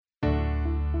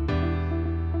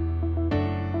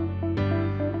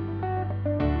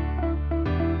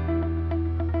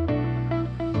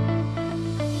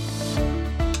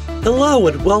Hello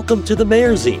and welcome to the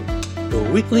Mayorzine,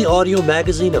 your weekly audio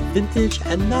magazine of vintage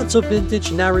and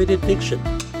not-so-vintage narrated fiction,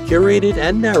 curated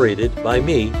and narrated by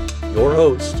me, your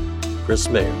host, Chris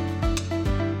Mayer.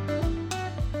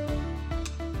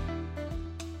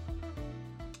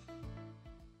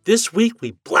 This week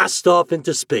we blast off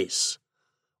into space.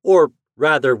 Or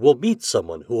rather, we'll meet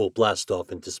someone who will blast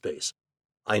off into space.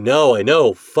 I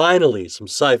know, finally, some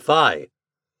sci-fi.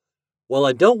 While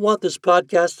I don't want this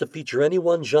podcast to feature any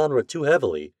one genre too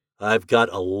heavily, I've got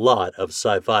a lot of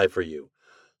sci-fi for you,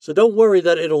 so don't worry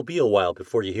that it'll be a while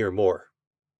before you hear more.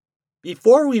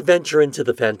 Before we venture into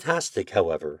the fantastic,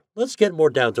 however, let's get more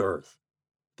down to earth.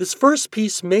 This first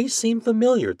piece may seem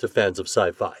familiar to fans of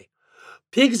sci-fi.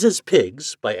 Pigs as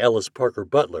Pigs by Ellis Parker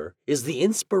Butler is the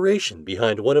inspiration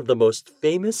behind one of the most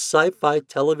famous sci-fi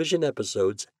television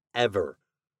episodes ever,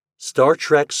 Star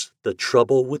Trek's The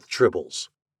Trouble with Tribbles.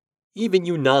 Even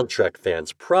you non-Trek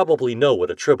fans probably know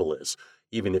what a tribble is,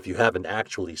 even if you haven't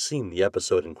actually seen the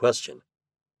episode in question.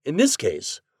 In this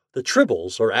case, the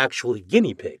tribbles are actually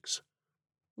guinea pigs.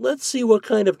 Let's see what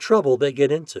kind of trouble they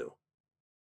get into.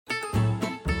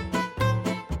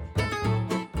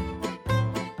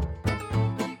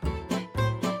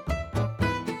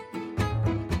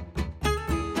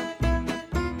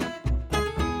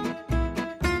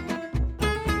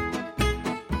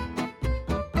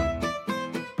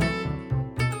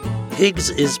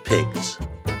 Pigs is Pigs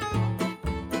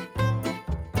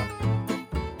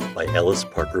by Ellis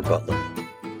Parker Butler.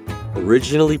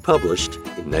 Originally published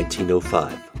in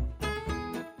 1905.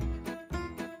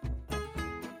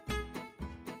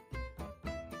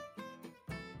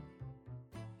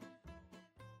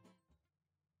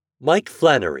 Mike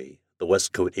Flannery, the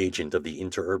Westcote agent of the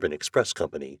Interurban Express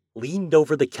Company, leaned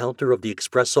over the counter of the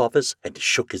express office and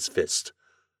shook his fist.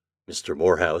 Mr.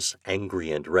 Morehouse,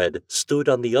 angry and red, stood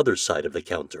on the other side of the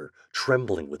counter,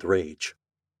 trembling with rage.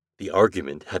 The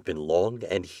argument had been long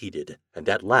and heated, and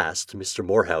at last Mr.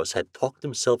 Morehouse had talked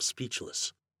himself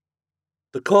speechless.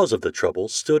 The cause of the trouble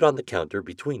stood on the counter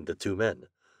between the two men.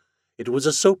 It was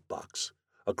a soap box,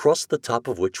 across the top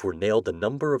of which were nailed a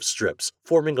number of strips,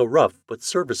 forming a rough but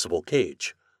serviceable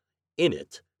cage. In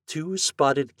it, two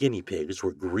spotted guinea pigs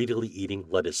were greedily eating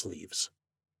lettuce leaves.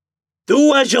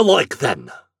 "Do as you like,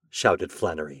 then!" shouted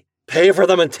Flannery. "Pay for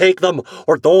them and take them,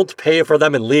 or don't pay for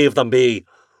them and leave them be.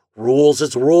 Rules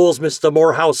is rules, Mr.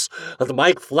 Morehouse, and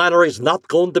Mike Flannery's not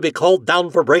going to be called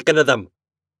down for breaking of them."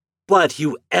 "But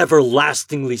you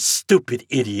everlastingly stupid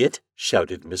idiot,"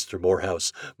 shouted Mr.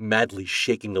 Morehouse, madly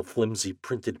shaking a flimsy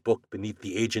printed book beneath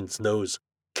the agent's nose.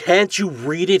 "Can't you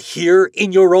read it here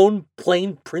in your own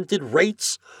plain printed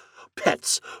rates?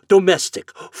 Pets,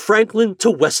 domestic, Franklin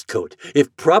to Westcote,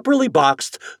 if properly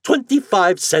boxed,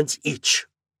 25 cents each."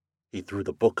 He threw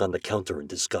the book on the counter in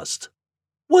disgust.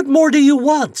 "What more do you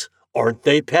want? Aren't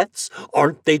they pets?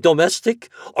 Aren't they domestic?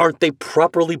 Aren't they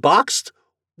properly boxed?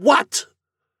 What?"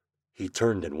 He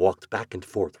turned and walked back and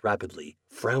forth rapidly,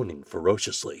 frowning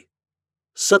ferociously.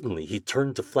 Suddenly he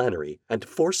turned to Flannery and,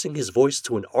 forcing his voice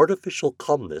to an artificial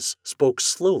calmness, spoke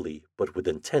slowly but with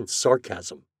intense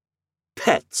sarcasm.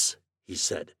 "Pets," he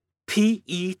said.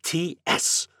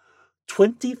 "P-E-T-S.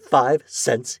 25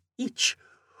 cents each.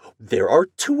 There are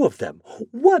two of them.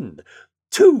 1,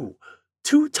 2.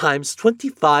 2 times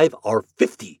 25 are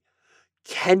 50.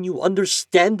 Can you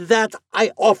understand that?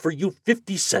 I offer you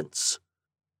 50 cents.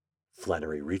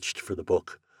 Flannery reached for the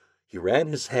book. He ran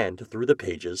his hand through the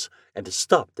pages and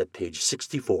stopped at page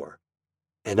 64.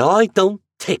 "And I don't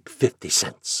take 50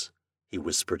 cents, he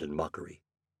whispered in mockery.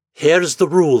 "Here's the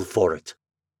rule for it.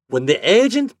 When the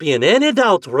agent be in any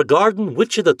doubt regarding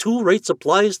which of the two rates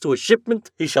applies to a shipment,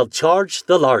 he shall charge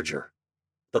the larger.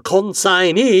 The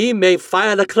consignee may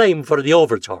file a claim for the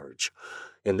overcharge.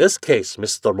 In this case,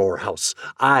 Mr. Morehouse,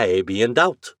 I be in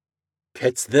doubt.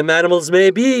 Pets them animals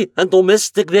may be, and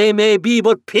domestic they may be,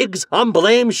 but pigs, I'm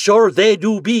blame sure they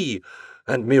do be.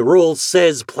 And me rule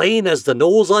says, plain as the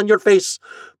nose on your face,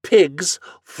 pigs,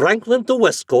 Franklin to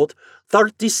Westcote,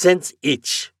 30 cents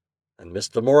each. And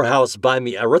Mr. Morehouse, by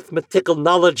me arithmetical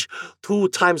knowledge, 2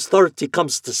 times 30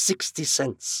 comes to 60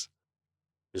 cents.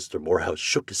 Mr. Morehouse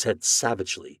shook his head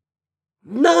savagely.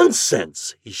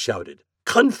 "Nonsense!" he shouted.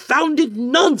 "Confounded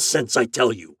nonsense, I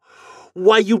tell you!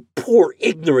 Why, you poor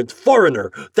ignorant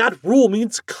foreigner, that rule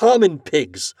means common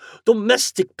pigs,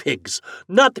 domestic pigs,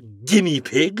 not guinea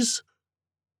pigs."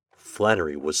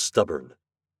 Flannery was stubborn.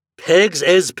 "Pigs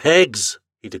is pigs,"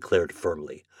 he declared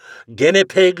firmly. "Guinea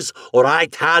pigs, or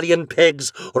Italian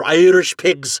pigs, or Irish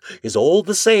pigs is all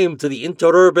the same to the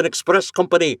Interurban Express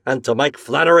Company and to Mike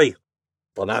Flannery.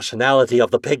 The nationality of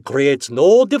the pig creates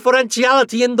no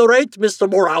differentiality in the rate, Mr.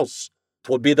 Morehouse.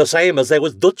 'Twould be the same as they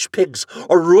was Dutch pigs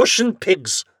or Russian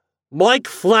pigs. Mike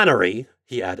Flannery,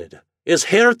 he added, is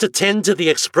here to tend to the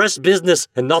express business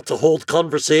and not to hold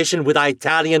conversation with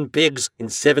Italian pigs in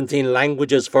 17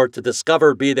 languages for to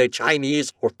discover be they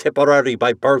Chinese or Tipperary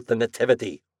by birth and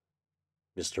nativity.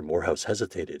 Mr. Morehouse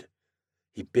hesitated.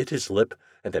 He bit his lip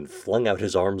and then flung out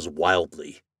his arms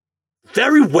wildly.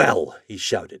 Very well, he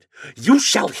shouted. You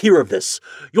shall hear of this.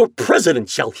 Your president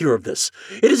shall hear of this.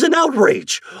 It is an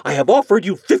outrage. I have offered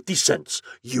you 50 cents.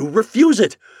 You refuse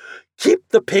it. Keep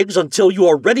the pigs until you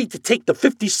are ready to take the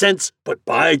 50 cents, but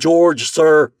by George,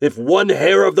 sir, if one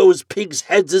hair of those pigs'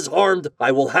 heads is harmed,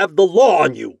 I will have the law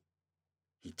on you.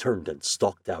 He turned and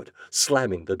stalked out,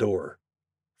 slamming the door.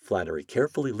 Flannery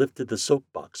carefully lifted the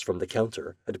soapbox from the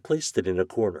counter and placed it in a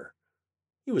corner.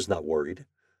 He was not worried.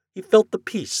 He felt the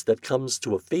peace that comes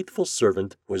to a faithful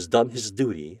servant who has done his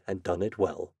duty and done it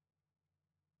well.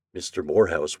 Mr.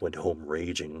 Morehouse went home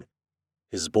raging.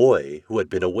 His boy, who had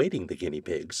been awaiting the guinea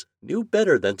pigs, knew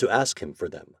better than to ask him for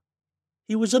them.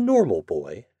 He was a normal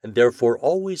boy, and therefore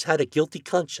always had a guilty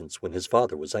conscience when his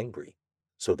father was angry.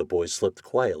 So the boy slipped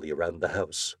quietly around the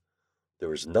house.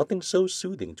 There is nothing so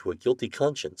soothing to a guilty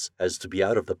conscience as to be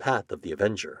out of the path of the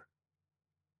avenger.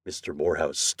 Mr.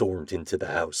 Morehouse stormed into the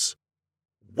house.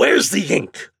 "Where's the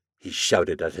ink?" he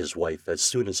shouted at his wife as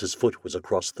soon as his foot was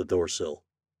across the door-sill.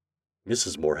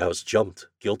 Mrs. Morehouse jumped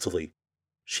guiltily.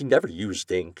 She never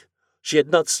used ink. She had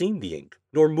not seen the ink,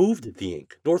 nor moved the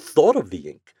ink, nor thought of the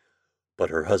ink. But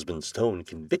her husband's tone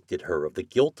convicted her of the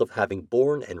guilt of having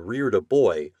borne and reared a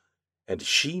boy, and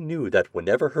she knew that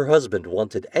whenever her husband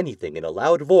wanted anything in a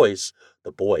loud voice,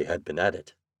 the boy had been at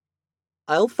it.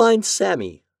 "I'll find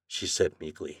Sammy," she said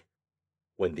meekly.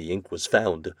 When the ink was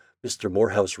found, Mr.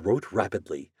 Morehouse wrote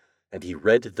rapidly, and he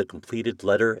read the completed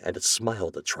letter and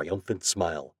smiled a triumphant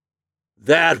smile.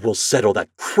 "That will settle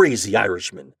that crazy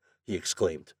Irishman," he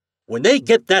exclaimed. "When they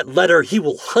get that letter, he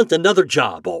will hunt another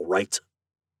job, all right."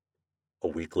 A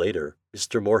week later,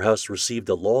 Mr. Morehouse received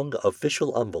a long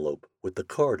official envelope with the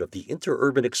card of the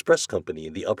Interurban Express Company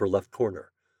in the upper left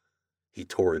corner. He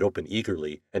tore it open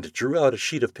eagerly and drew out a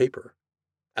sheet of paper.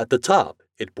 At the top,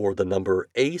 it bore the number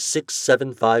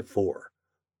A6754.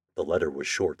 The letter was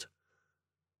short.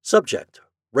 "Subject,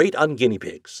 rate on guinea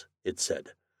pigs," it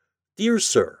said. "Dear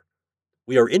Sir,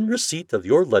 we are in receipt of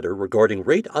your letter regarding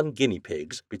rate on guinea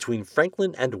pigs between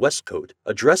Franklin and Westcote,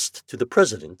 addressed to the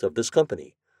president of this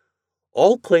company.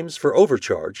 All claims for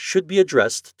overcharge should be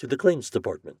addressed to the claims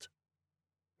department."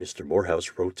 Mr.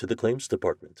 Morehouse wrote to the claims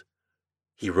department.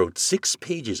 He wrote 6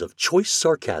 pages of choice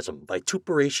sarcasm,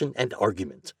 vituperation, and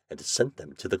argument, and sent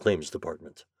them to the claims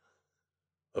department.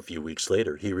 A few weeks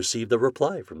later, he received a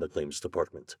reply from the claims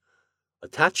department.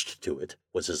 Attached to it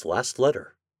was his last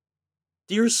letter.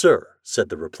 "Dear Sir," said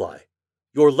the reply,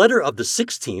 "your letter of the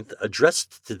 16th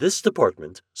addressed to this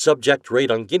department, subject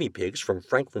rate on guinea pigs from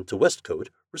Franklin to Westcote,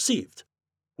 received.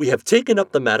 We have taken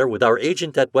up the matter with our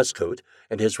agent at Westcote,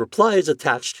 and his reply is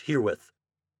attached herewith.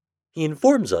 He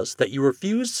informs us that you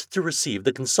refused to receive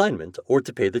the consignment or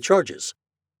to pay the charges.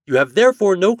 You have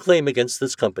therefore no claim against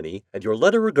this company, and your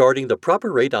letter regarding the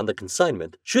proper rate on the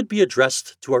consignment should be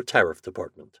addressed to our tariff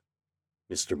department."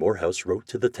 Mr. Morehouse wrote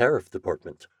to the tariff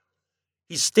department.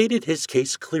 He stated his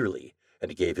case clearly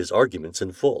and gave his arguments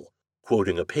in full,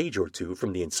 quoting a page or two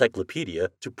from the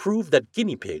encyclopedia to prove that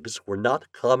guinea pigs were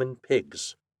not common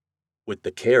pigs. With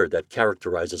the care that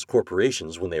characterizes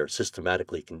corporations when they are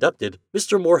systematically conducted,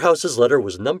 Mr. Morehouse's letter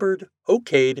was numbered,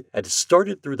 okayed, and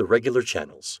started through the regular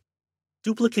channels.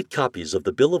 Duplicate copies of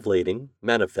the bill of lading,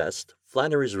 manifest,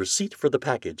 Flannery's receipt for the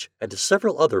package, and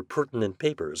several other pertinent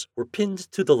papers were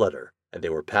pinned to the letter, and they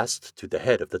were passed to the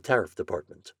head of the tariff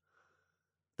department.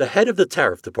 The head of the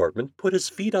tariff department put his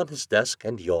feet on his desk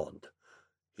and yawned.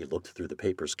 He looked through the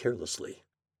papers carelessly.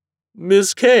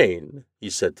 "Miss Kane,"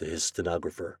 he said to his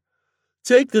stenographer,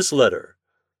 "take this letter.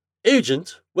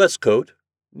 Agent, Westcote,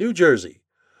 New Jersey.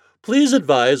 Please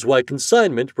advise why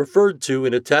consignment referred to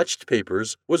in attached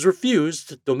papers was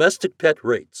refused domestic pet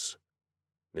rates."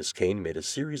 Miss Kane made a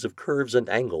series of curves and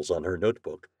angles on her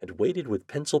notebook and waited with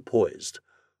pencil poised.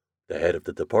 The head of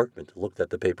the department looked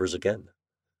at the papers again.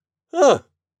 "Ah,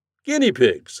 guinea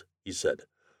pigs," he said.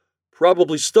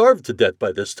 "Probably starved to death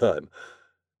by this time.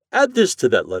 Add this to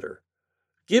that letter.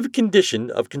 Give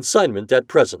condition of consignment at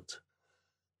present."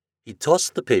 He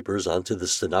tossed the papers onto the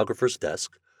stenographer's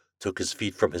desk, took his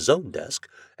feet from his own desk,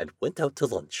 and went out to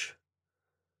lunch.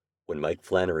 When Mike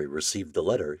Flannery received the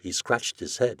letter, he scratched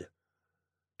his head.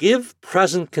 "Give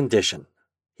present condition,"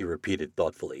 he repeated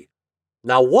thoughtfully.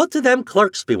 "Now what do them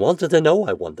clerks be wanting to know,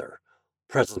 I wonder?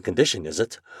 Present condition, is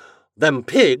it? Them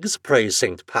pigs, praise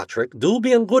St. Patrick, do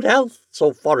be in good health,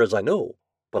 so far as I know.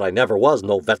 But I never was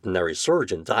no veterinary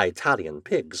surgeon to Italian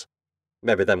pigs.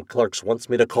 Maybe them clerks wants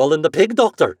me to call in the pig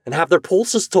doctor and have their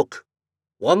pulses took.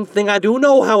 One thing I do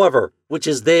know, however, which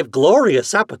is they've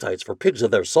glorious appetites for pigs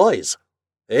of their size.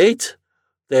 They'd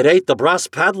ate the brass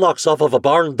padlocks off of a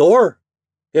barn door.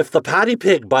 If the paddy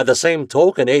pig, by the same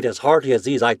token, ate as hearty as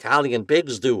these Italian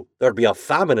pigs do, there'd be a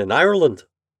famine in Ireland.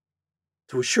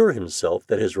 To assure himself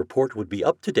that his report would be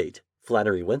up to date,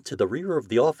 Flannery went to the rear of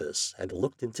the office and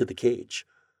looked into the cage.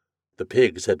 The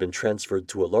pigs had been transferred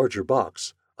to a larger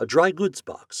box, a dry goods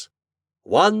box.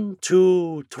 1,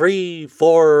 2, 3,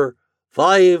 4,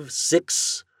 5,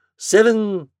 6,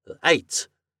 7, 8,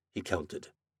 he counted.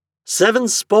 7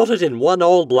 spotted and 1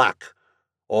 all black.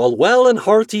 All well and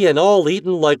hearty and all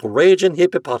eaten like raging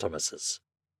hippopotamuses.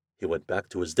 He went back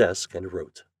to his desk and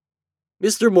wrote.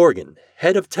 Mr. Morgan,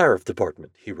 head of tariff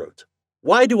department, he wrote.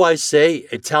 Why do I say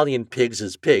Italian pigs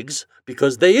is pigs?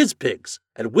 Because they is pigs,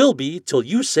 and will be till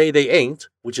you say they ain't,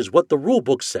 which is what the rule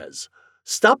book says.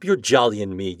 Stop your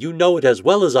jollying me, you know it as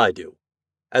well as I do.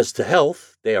 As to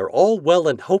health, they are all well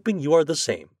and hoping you are the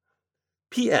same.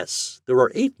 P.S. There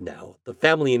are 8 now, the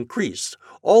family increased,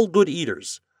 all good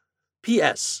eaters.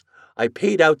 P.S. I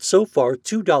paid out so far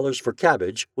 $2 for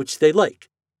cabbage, which they like.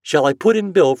 Shall I put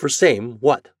in bill for same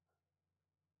what?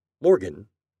 Morgan,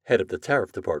 head of the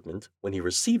tariff department, when he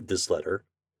received this letter,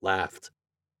 laughed.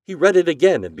 He read it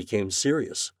again and became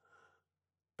serious.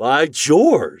 By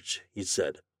George, he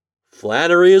said,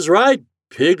 Flannery is right.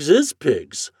 Pigs is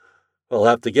pigs. I'll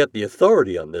have to get the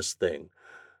authority on this thing.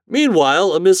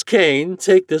 Meanwhile, Miss Kane,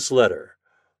 take this letter.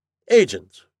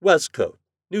 Agent, Westcote,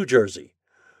 New Jersey.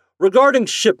 Regarding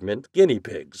shipment guinea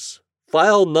pigs.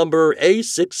 File number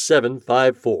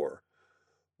A6754.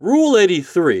 Rule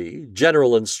 83,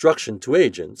 General Instruction to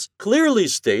Agents, clearly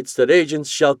states that agents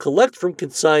shall collect from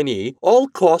consignee all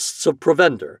costs of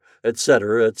provender,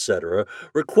 etc.,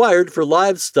 required for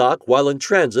livestock while in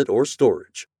transit or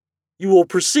storage. You will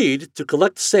proceed to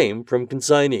collect same from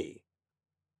consignee.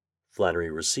 Flannery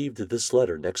received this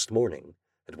letter next morning,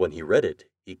 and when he read it,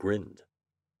 he grinned.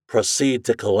 Proceed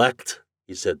to collect,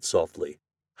 he said softly.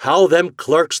 How them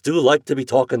clerks do like to be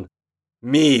talking.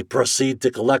 Me proceed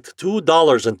to collect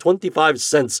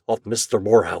 $2.25 off Mr.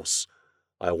 Morehouse.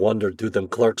 I wonder, do them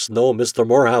clerks know Mr.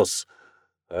 Morehouse?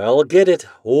 I'll get it.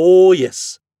 Oh,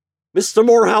 yes. Mr.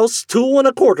 Morehouse, 2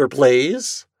 1/4,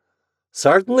 please.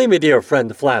 Certainly, me dear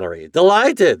friend Flannery.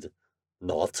 Delighted.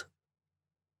 Not.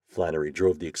 Flannery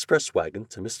drove the express wagon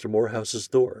to Mr. Morehouse's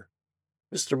door.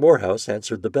 Mr. Morehouse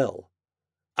answered the bell.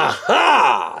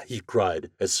 Aha! He cried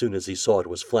as soon as he saw it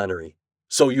was Flannery.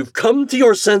 So you've come to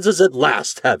your senses at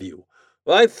last, have you?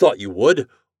 I thought you would.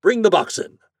 Bring the box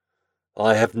in.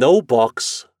 I have no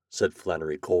box, said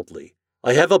Flannery coldly.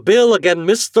 I have a bill again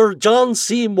Mr. John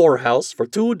C. Morehouse for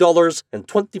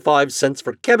 $2.25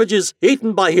 for cabbages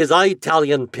eaten by his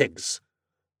Italian pigs.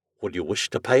 Would you wish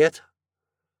to pay it?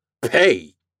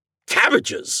 Pay?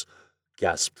 Cabbages?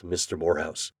 Gasped Mr.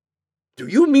 Morehouse. Do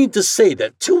you mean to say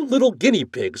that 2 little guinea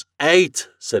pigs— 8,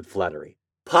 said Flannery.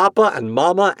 Papa and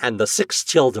Mama and the 6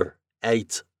 children.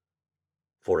 8.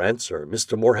 For answer,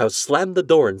 Mr. Morehouse slammed the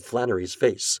door in Flannery's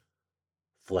face.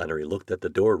 Flannery looked at the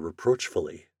door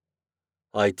reproachfully.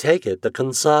 I take it the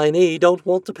consignee don't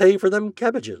want to pay for them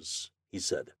cabbages, he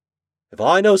said. If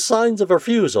I know signs of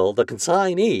refusal, the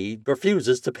consignee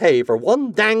refuses to pay for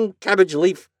 1 dang cabbage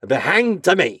leaf and be hanged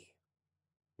to me.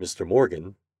 Mr.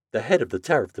 Morgan, the head of the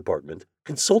tariff department,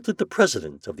 consulted the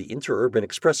president of the Interurban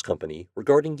Express Company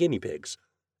regarding guinea pigs,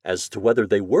 as to whether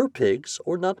they were pigs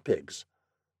or not pigs.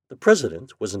 The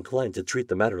president was inclined to treat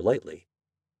the matter lightly.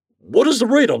 What is the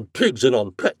rate on pigs and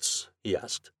on pets? He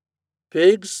asked.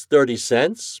 Pigs, 30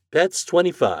 cents, pets,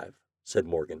 25, said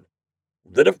Morgan.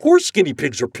 Then of course guinea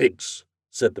pigs are pigs,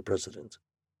 said the president.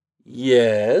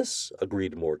 Yes,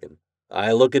 agreed Morgan.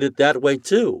 I look at it that way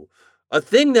too. A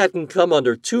thing that can come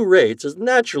under 2 rates is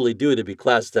naturally due to be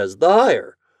classed as the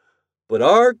higher. But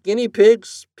are guinea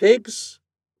pigs pigs?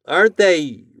 Aren't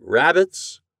they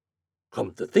rabbits?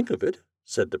 Come to think of it,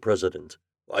 said the president,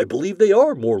 I believe they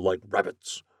are more like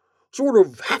rabbits. Sort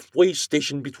of halfway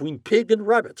station between pig and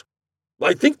rabbit.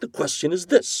 I think the question is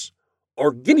this.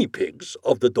 Are guinea pigs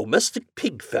of the domestic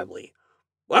pig family?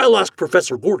 I'll ask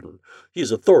Professor Gordon. He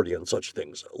is authority on such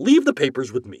things. Leave the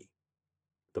papers with me.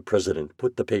 The president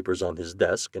put the papers on his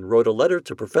desk and wrote a letter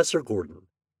to Professor Gordon.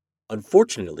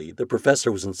 Unfortunately, the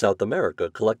professor was in South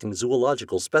America collecting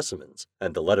zoological specimens,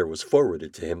 and the letter was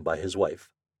forwarded to him by his wife.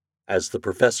 As the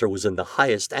professor was in the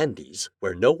highest Andes,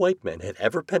 where no white man had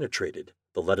ever penetrated,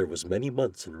 the letter was many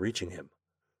months in reaching him.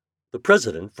 The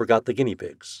president forgot the guinea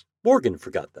pigs. Morgan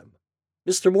forgot them.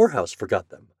 Mr. Morehouse forgot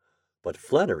them, but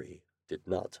Flannery did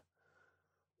not.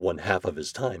 One half of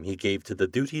his time he gave to the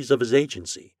duties of his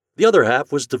agency. The other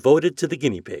half was devoted to the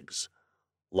guinea pigs.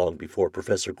 Long before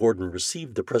Professor Gordon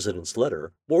received the president's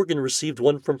letter, Morgan received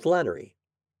one from Flannery.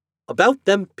 "About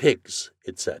them pigs,"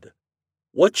 it said.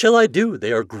 "What shall I do?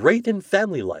 They are great in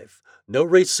family life. No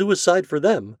race suicide for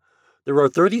them. There are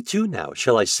 32 now.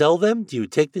 Shall I sell them? Do you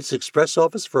take this express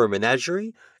office for a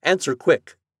menagerie? Answer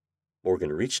quick."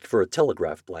 Morgan reached for a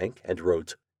telegraph blank and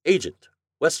wrote, "Agent,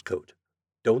 Westcote.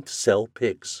 Don't sell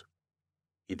pigs."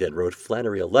 He then wrote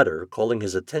Flannery a letter calling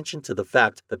his attention to the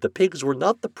fact that the pigs were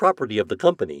not the property of the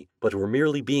company, but were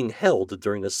merely being held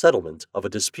during a settlement of a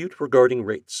dispute regarding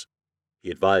rates.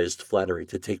 He advised Flannery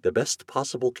to take the best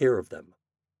possible care of them.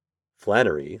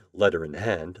 Flannery, letter in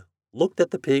hand, looked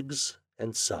at the pigs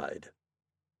and sighed.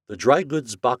 The dry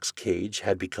goods box cage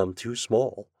had become too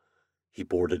small. He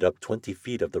boarded up 20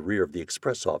 feet of the rear of the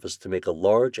express office to make a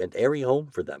large and airy home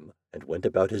for them, and went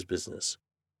about his business.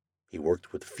 He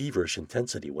worked with feverish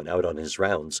intensity when out on his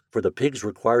rounds, for the pigs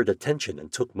required attention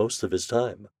and took most of his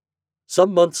time.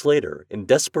 Some months later, in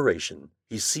desperation,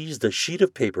 he seized a sheet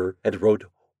of paper and wrote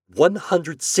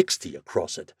 160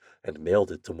 across it and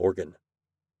mailed it to Morgan.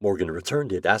 Morgan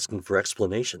returned it, asking for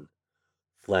explanation.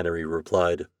 Flannery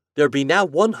replied, "There be now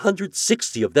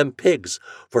 160 of them pigs.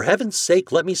 For heaven's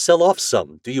sake, let me sell off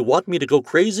some. Do you want me to go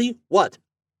crazy? What?"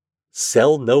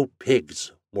 "Sell no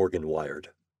pigs," Morgan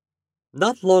wired.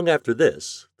 Not long after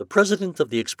this, the president of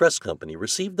the express company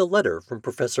received a letter from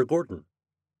Professor Gordon.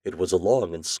 It was a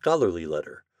long and scholarly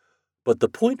letter, but the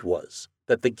point was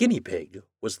that the guinea pig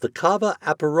was the Cava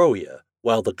aparoea,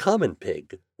 while the common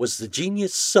pig was the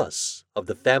genius sus of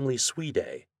the family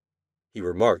Suidae. He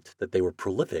remarked that they were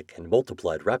prolific and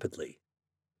multiplied rapidly.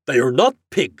 "They are not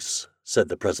pigs," said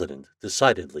the president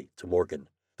decidedly to Morgan.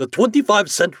 "The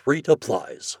 25-cent rate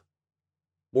applies."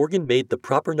 Morgan made the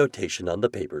proper notation on the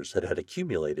papers that had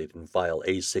accumulated in file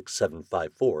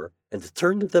A6754 and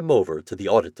turned them over to the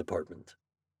audit department.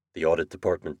 The audit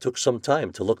department took some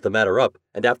time to look the matter up,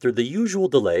 and after the usual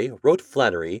delay wrote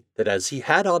Flannery that as he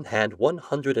had on hand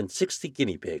 160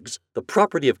 guinea pigs, the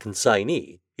property of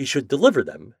consignee, he should deliver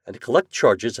them and collect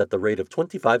charges at the rate of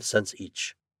 25 cents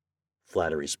each.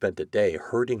 Flannery spent a day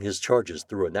herding his charges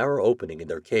through a narrow opening in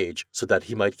their cage so that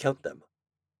he might count them.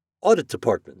 "Audit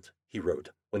department," he wrote,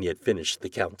 when he had finished the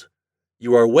count.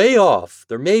 "You are way off.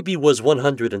 There maybe was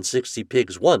 160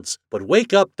 pigs once, but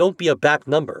wake up, don't be a back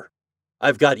number.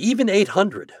 I've got even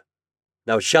 800.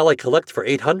 Now shall I collect for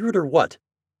 800 or what?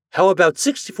 How about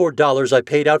 $64 I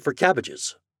paid out for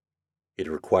cabbages?" It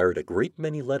required a great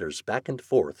many letters back and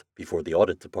forth before the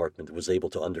audit department was able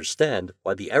to understand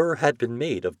why the error had been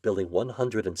made of billing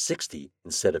 160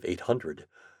 instead of 800,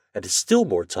 and still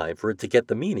more time for it to get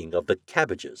the meaning of the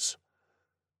cabbages.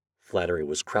 Flannery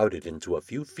was crowded into a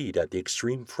few feet at the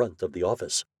extreme front of the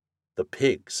office. The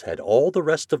pigs had all the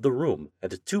rest of the room,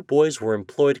 and 2 boys were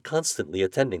employed constantly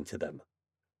attending to them.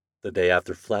 The day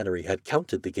after Flannery had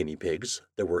counted the guinea pigs,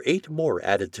 there were 8 more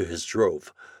added to his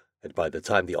drove, and by the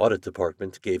time the audit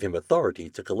department gave him authority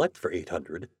to collect for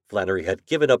 800, Flannery had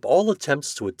given up all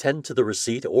attempts to attend to the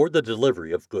receipt or the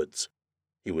delivery of goods.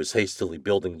 He was hastily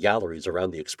building galleries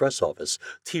around the express office,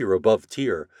 tier above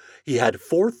tier. He had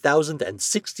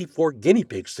 4,064 guinea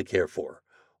pigs to care for.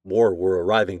 More were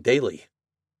arriving daily.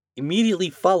 Immediately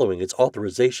following its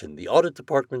authorization, the audit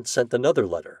department sent another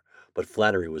letter, but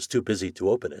Flannery was too busy to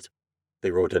open it. They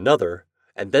wrote another,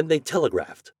 and then they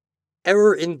telegraphed.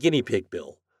 "Error in guinea pig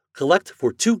bill. Collect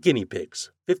for 2 guinea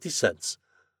pigs, 50 cents.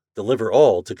 Deliver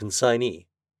all to consignee."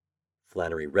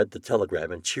 Flannery read the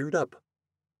telegram and cheered up.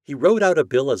 He wrote out a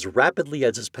bill as rapidly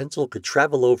as his pencil could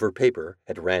travel over paper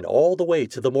and ran all the way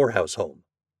to the Morehouse home.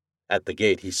 At the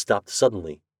gate he stopped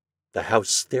suddenly. The house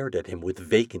stared at him with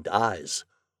vacant eyes.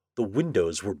 The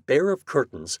windows were bare of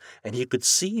curtains, and he could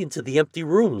see into the empty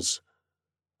rooms.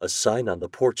 A sign on the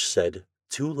porch said,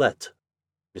 "To let."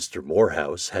 Mr.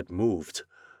 Morehouse had moved.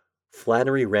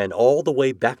 Flannery ran all the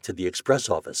way back to the express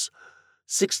office.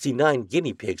 69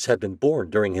 guinea pigs had been born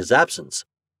during his absence.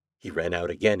 He ran out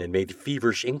again and made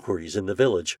feverish inquiries in the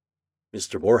village.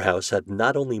 Mr. Morehouse had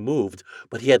not only moved,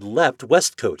 but he had left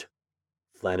Westcote.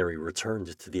 Flannery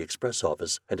returned to the express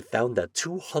office and found that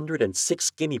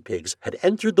 206 guinea pigs had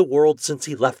entered the world since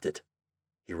he left it.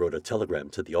 He wrote a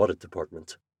telegram to the audit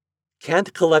department.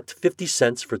 "Can't collect 50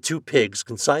 cents for 2 pigs.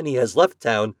 Consignee has left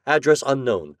town. Address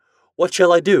unknown. What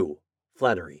shall I do?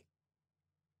 Flannery."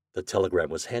 The telegram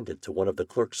was handed to one of the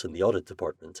clerks in the audit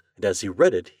department, and as he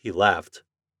read it, he laughed.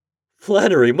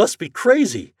 "Flannery must be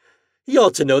crazy. He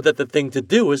ought to know that the thing to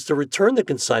do is to return the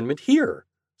consignment here,"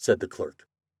 said the clerk.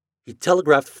 He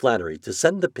telegraphed Flannery to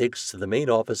send the pigs to the main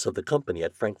office of the company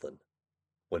at Franklin.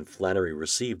 When Flannery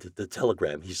received the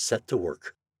telegram, he set to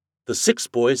work. The 6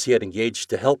 boys he had engaged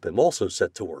to help him also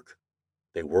set to work.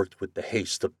 They worked with the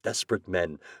haste of desperate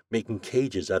men, making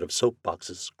cages out of soap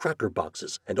boxes, cracker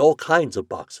boxes, and all kinds of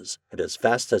boxes, and as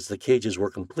fast as the cages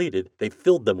were completed, they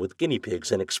filled them with guinea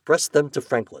pigs and expressed them to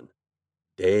Franklin.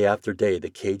 Day after day, the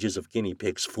cages of guinea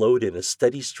pigs flowed in a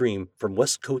steady stream from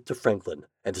Westcote to Franklin,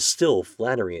 and still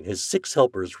Flannery and his 6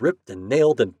 helpers ripped and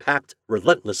nailed and packed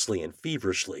relentlessly and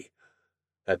feverishly.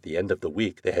 At the end of the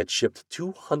week, they had shipped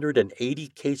 280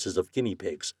 cases of guinea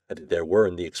pigs, and there were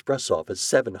in the express office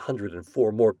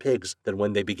 704 more pigs than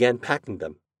when they began packing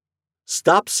them.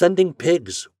 "Stop sending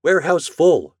pigs! Warehouse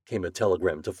full!" came a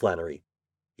telegram to Flannery.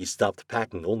 He stopped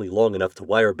packing only long enough to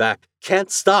wire back,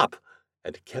 "Can't stop!"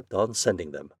 and kept on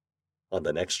sending them. On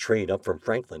the next train up from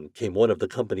Franklin came one of the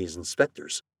company's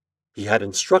inspectors. He had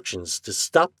instructions to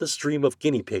stop the stream of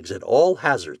guinea pigs at all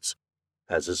hazards.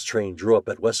 As his train drew up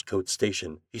at Westcote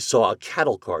Station, he saw a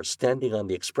cattle car standing on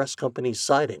the express company's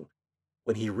siding.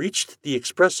 When he reached the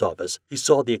express office, he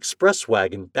saw the express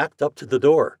wagon backed up to the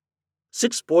door.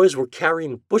 6 boys were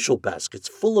carrying bushel baskets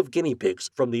full of guinea pigs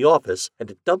from the office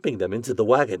and dumping them into the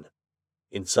wagon.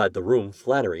 Inside the room,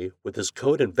 Flannery, with his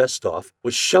coat and vest off,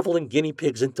 was shoveling guinea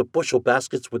pigs into bushel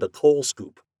baskets with a coal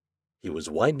scoop. He was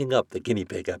winding up the guinea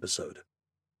pig episode.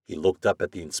 He looked up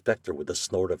at the inspector with a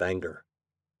snort of anger.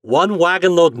 "1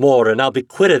 wagon load more and I'll be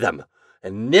quit of them,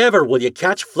 and never will you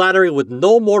catch Flannery with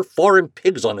no more foreign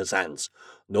pigs on his hands.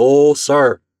 No,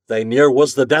 sir, they near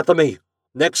was the death of me.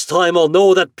 Next time I'll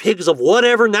know that pigs of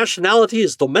whatever nationality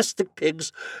is domestic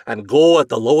pigs and go at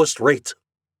the lowest rate."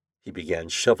 He began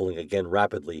shoveling again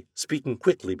rapidly, speaking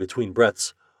quickly between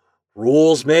breaths.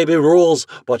 "Rules may be rules,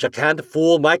 but you can't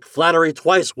fool Mike Flannery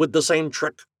twice with the same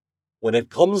trick. When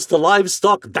it comes to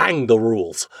livestock, dang the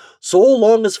rules. So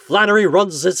long as Flannery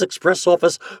runs his express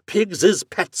office, pigs is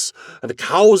pets, and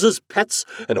cows is pets,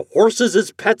 and horses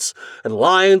is pets, and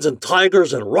lions and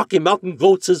tigers and Rocky Mountain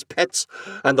goats is pets,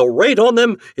 and the rate on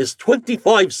them is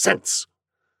 25 cents.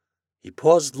 He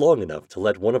paused long enough to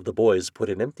let one of the boys put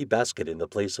an empty basket in the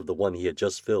place of the one he had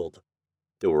just filled.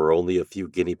 There were only a few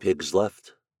guinea pigs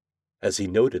left. As he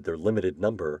noted their limited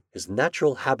number, his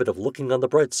natural habit of looking on the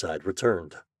bright side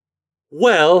returned.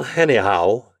 "Well,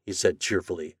 anyhow," he said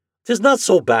cheerfully, "'tis not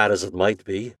so bad as it might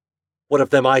be. What if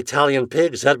them Italian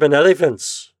pigs had been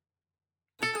elephants?"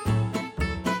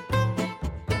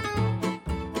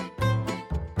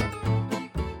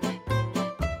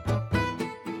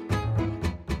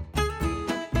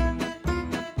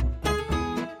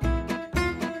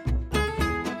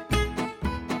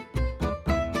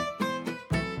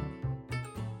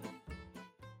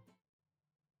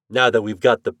 Now that we've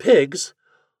got the pigs,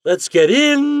 let's get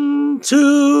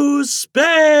into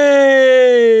space!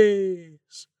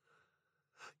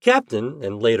 Captain,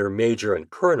 and later Major and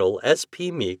Colonel S.P.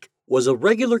 Meek, was a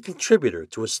regular contributor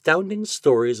to Astounding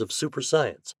Stories of Super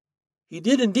Science. He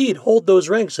did indeed hold those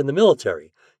ranks in the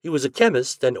military. He was a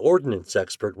chemist and ordnance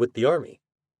expert with the Army.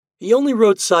 He only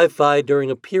wrote sci-fi during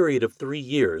a period of 3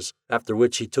 years, after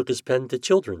which he took his pen to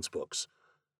children's books.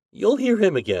 You'll hear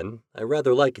him again. I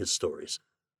rather like his stories.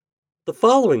 The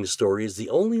following story is the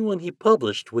only one he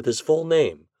published with his full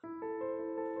name,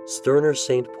 Sterner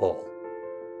St. Paul.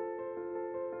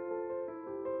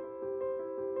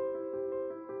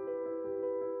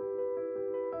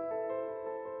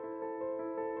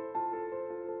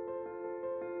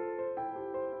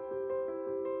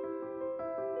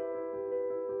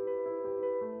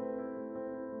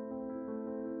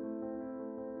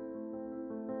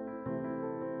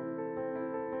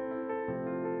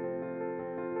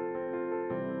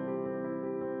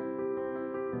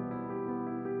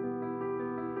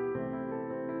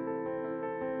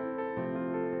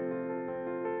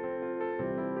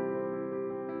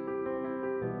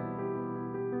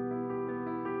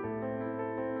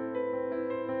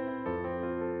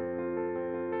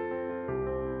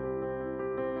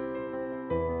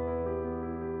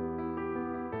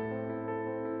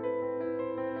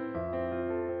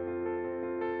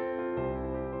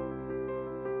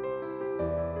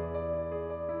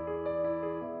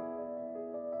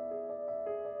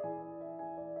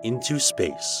 Into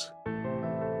Space.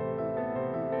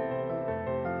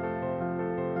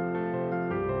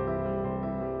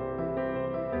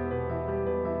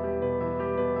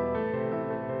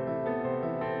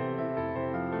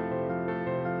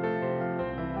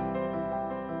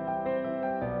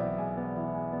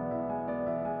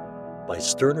 By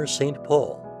Sterner St.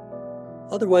 Paul,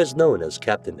 otherwise known as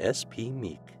Captain S.P.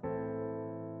 Meek.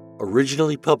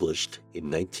 Originally published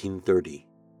in 1930.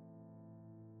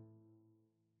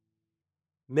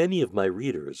 Many of my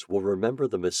readers will remember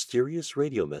the mysterious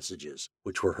radio messages,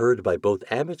 which were heard by both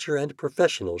amateur and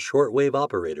professional shortwave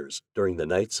operators during the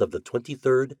nights of the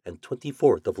 23rd and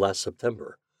 24th of last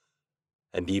September.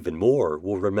 And even more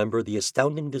will remember the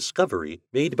astounding discovery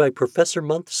made by Professor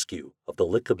Montesquieu of the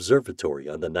Lick Observatory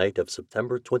on the night of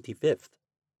September 25th.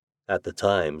 At the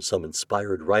time, some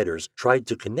inspired writers tried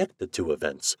to connect the two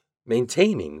events,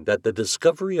 maintaining that the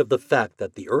discovery of the fact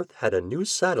that the Earth had a new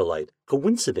satellite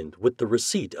coincident with the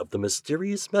receipt of the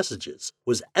mysterious messages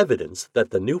was evidence that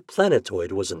the new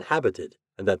planetoid was inhabited,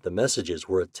 and that the messages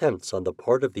were attempts on the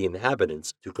part of the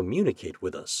inhabitants to communicate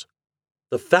with us.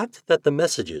 The fact that the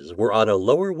messages were on a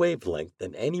lower wavelength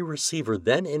than any receiver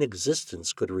then in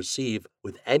existence could receive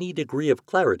with any degree of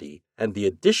clarity, and the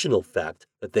additional fact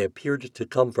that they appeared to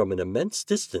come from an immense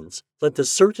distance, lent a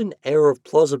certain air of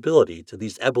plausibility to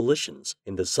these ebullitions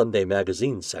in the Sunday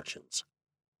magazine sections.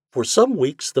 For some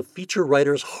weeks the feature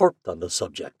writers harped on the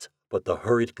subject, but the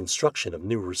hurried construction of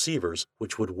new receivers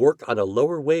which would work on a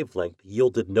lower wavelength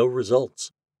yielded no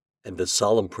results, and the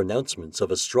solemn pronouncements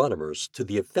of astronomers to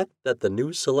the effect that the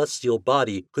new celestial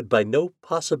body could by no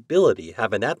possibility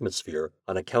have an atmosphere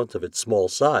on account of its small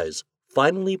size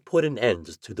finally put an end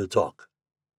to the talk.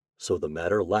 So the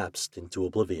matter lapsed into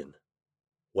oblivion.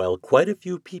 While quite a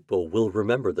few people will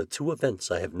remember the two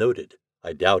events I have noted,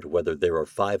 I doubt whether there are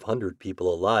 500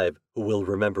 people alive who will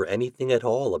remember anything at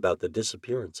all about the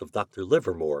disappearance of Dr.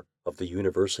 Livermore of the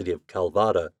University of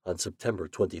Calvada on September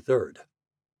 23rd.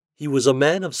 He was a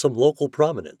man of some local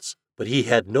prominence, but he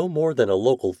had no more than a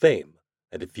local fame,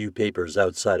 and a few papers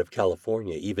outside of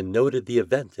California even noted the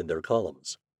event in their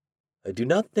columns. I do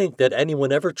not think that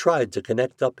anyone ever tried to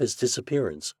connect up his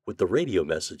disappearance with the radio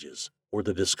messages or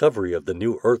the discovery of the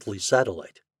new earthly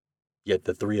satellite. Yet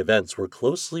the three events were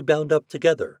closely bound up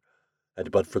together, and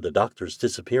but for the doctor's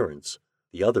disappearance,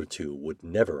 the other two would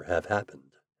never have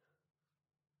happened.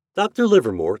 Dr.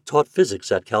 Livermore taught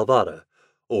physics at Calvada,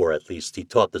 or at least he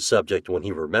taught the subject when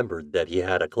he remembered that he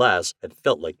had a class and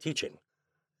felt like teaching.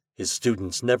 His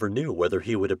students never knew whether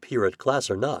he would appear at class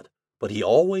or not, but he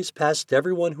always passed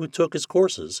everyone who took his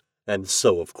courses, and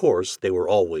so, of course, they were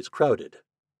always crowded.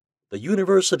 The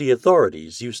university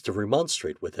authorities used to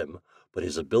remonstrate with him, but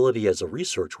his ability as a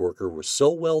research worker was so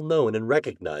well known and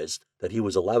recognized that he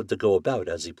was allowed to go about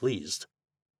as he pleased.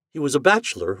 He was a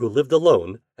bachelor who lived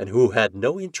alone and who had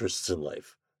no interests in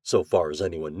life, so far as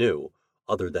anyone knew,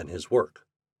 other than his work.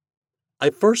 I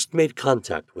first made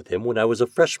contact with him when I was a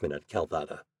freshman at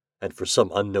Calvada, and for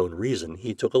some unknown reason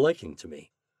he took a liking to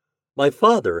me. My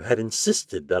father had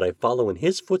insisted that I follow in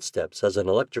his footsteps as an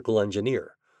electrical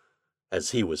engineer.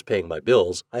 As he was paying my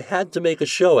bills, I had to make a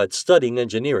show at studying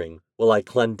engineering while I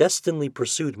clandestinely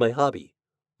pursued my hobby,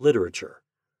 literature.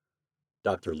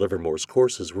 Dr. Livermore's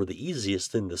courses were the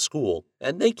easiest in the school,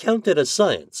 and they counted as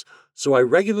science, so I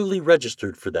regularly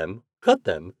registered for them, cut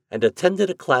them, and attended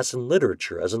a class in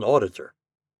literature as an auditor.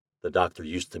 The doctor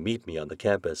used to meet me on the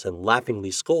campus and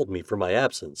laughingly scold me for my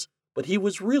absence, but he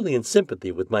was really in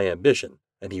sympathy with my ambition,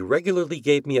 and he regularly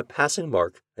gave me a passing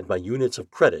mark and my units of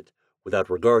credit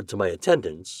without regard to my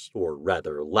attendance, or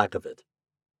rather lack of it.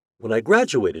 When I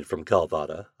graduated from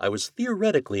Calvada, I was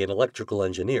theoretically an electrical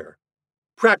engineer.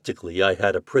 Practically, I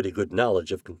had a pretty good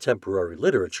knowledge of contemporary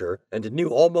literature and knew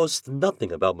almost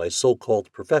nothing about my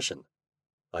so-called profession.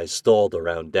 I stalled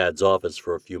around Dad's office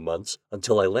for a few months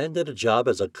until I landed a job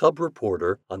as a cub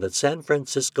reporter on the San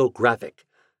Francisco Graphic,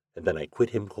 and then I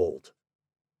quit him cold.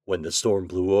 When the storm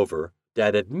blew over,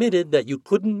 Dad admitted that you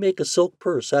couldn't make a silk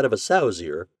purse out of a sow's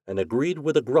ear and agreed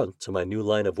with a grunt to my new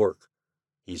line of work.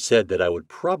 He said that I would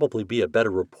probably be a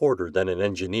better reporter than an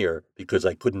engineer because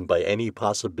I couldn't by any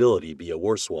possibility be a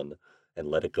worse one, and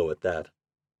let it go at that.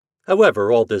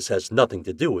 However, all this has nothing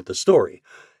to do with the story.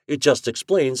 It just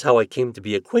explains how I came to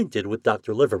be acquainted with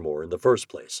Dr. Livermore in the first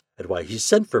place, and why he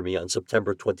sent for me on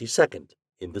September 22nd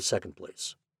in the second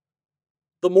place.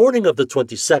 The morning of the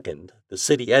 22nd, the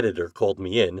city editor called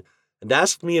me in and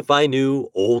asked me if I knew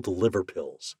Old Liver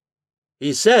Pills.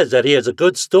 "He says that he has a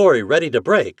good story ready to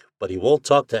break, but he won't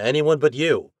talk to anyone but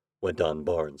you," went on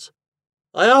Barnes.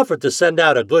 "I offered to send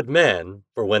out a good man,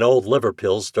 for when Old Liver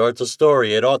Pills starts a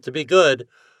story it ought to be good,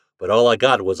 but all I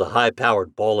got was a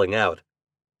high-powered bawling out.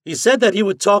 He said that he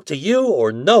would talk to you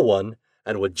or no one,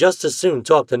 and would just as soon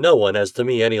talk to no one as to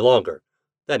me any longer.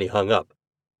 Then he hung up.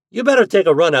 You better take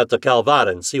a run out to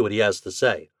Calvada and see what he has to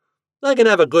say. I can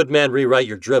have a good man rewrite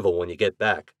your drivel when you get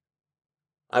back."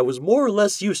 I was more or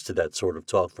less used to that sort of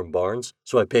talk from Barnes,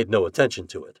 so I paid no attention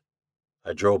to it.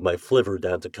 I drove my flivver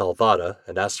down to Calvada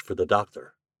and asked for the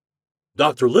doctor.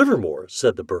 "Dr. Livermore,"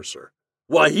 said the bursar.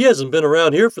 "Why, he hasn't been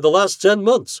around here for the last 10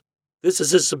 months. This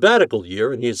is his sabbatical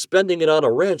year, and he is spending it on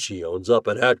a ranch he owns up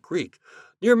at Hat Creek,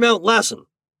 near Mount Lassen.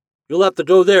 You'll have to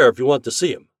go there if you want to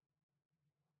see him."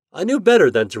 I knew better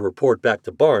than to report back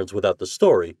to Barnes without the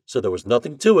story, so there was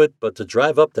nothing to it but to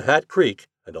drive up to Hat Creek,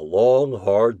 and a long,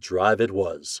 hard drive it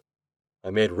was. I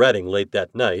made Redding late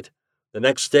that night. The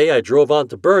next day I drove on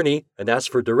to Bernie and asked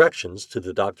for directions to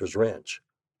the doctor's ranch.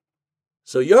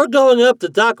 "So you're going up to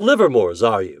Doc Livermore's,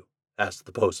 are you?" asked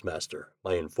the postmaster,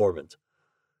 my informant.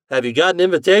 "Have you got an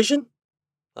invitation?"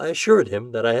 I assured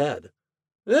him that I had.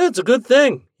 "It's a good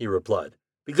thing," he replied,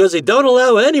 "because he don't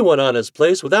allow anyone on his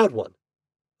place without one.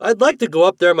 I'd like to go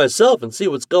up there myself and see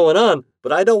what's going on,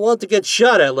 but I don't want to get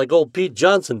shot at like old Pete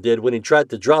Johnson did when he tried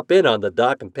to drop in on the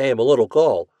doc and pay him a little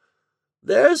call.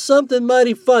 There's something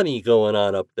mighty funny going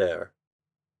on up there."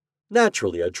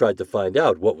 Naturally, I tried to find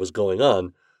out what was going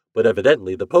on, but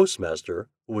evidently the postmaster,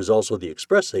 who was also the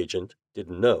express agent,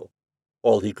 didn't know.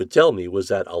 All he could tell me was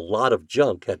that a lot of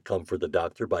junk had come for the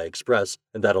doctor by express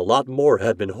and that a lot more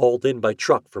had been hauled in by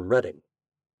truck from Redding.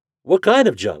 "What kind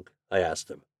of junk?" I asked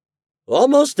him.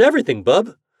 "Almost everything,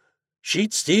 bub.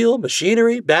 Sheet steel,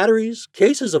 machinery, batteries,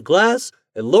 cases of glass,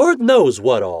 and Lord knows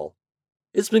what all.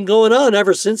 It's been going on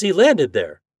ever since he landed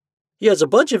there. He has a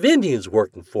bunch of Indians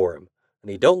working for him, and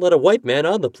he don't let a white man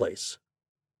on the place."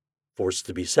 Forced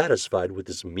to be satisfied with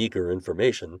this meager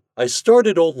information, I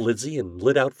started old Lizzie and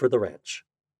lit out for the ranch.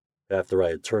 After I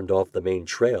had turned off the main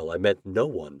trail, I met no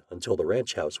one until the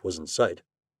ranch house was in sight.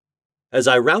 As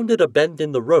I rounded a bend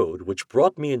in the road which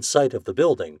brought me in sight of the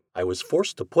building, I was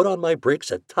forced to put on my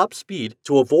brakes at top speed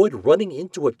to avoid running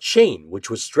into a chain which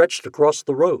was stretched across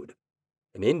the road.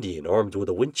 An Indian armed with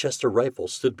a Winchester rifle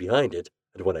stood behind it,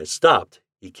 and when I stopped,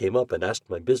 he came up and asked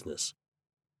my business.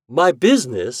 "My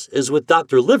business is with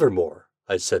Dr. Livermore,"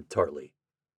 I said tartly.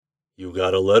 "You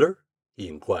got a letter?" he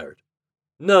inquired.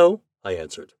 "No," I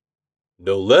answered.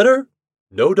 "No letter,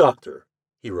 no doctor,"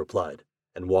 he replied,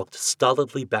 and walked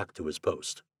stolidly back to his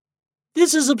post.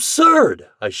 "This is absurd!"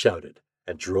 I shouted,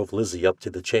 and drove Lizzie up to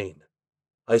the chain.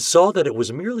 I saw that it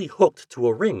was merely hooked to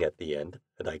a ring at the end,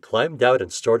 and I climbed out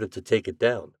and started to take it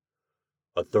down.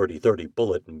 A 30-30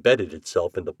 bullet embedded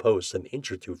itself in the post an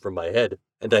inch or two from my head,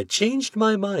 and I changed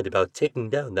my mind about taking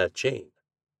down that chain.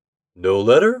 "No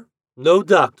letter, no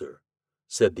doctor,"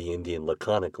 said the Indian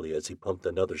laconically as he pumped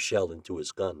another shell into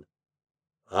his gun.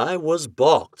 I was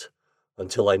balked,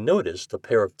 until I noticed a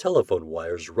pair of telephone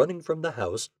wires running from the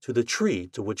house to the tree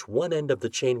to which one end of the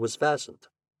chain was fastened.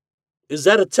 "Is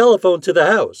that a telephone to the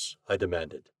house?" I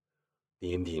demanded.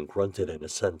 The Indian grunted in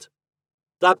assent.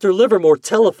 "Dr. Livermore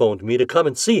telephoned me to come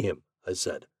and see him," I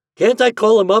said. "Can't I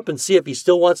call him up and see if he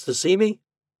still wants to see me?"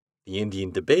 The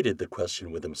Indian debated the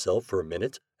question with himself for a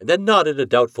minute and then nodded a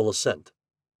doubtful assent.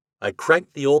 I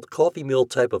cranked the old coffee mill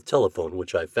type of telephone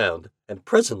which I found, and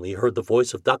presently heard the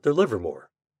voice of Dr. Livermore.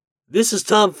 "This is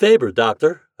Tom Faber,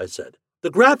 Doctor," I said.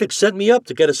 "The Graphic sent me up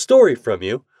to get a story from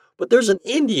you, but there's an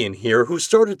Indian here who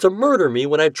started to murder me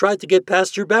when I tried to get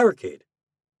past your barricade."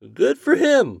 "Good for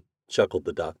him," chuckled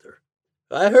the doctor.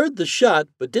 "I heard the shot,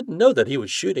 but didn't know that he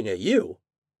was shooting at you.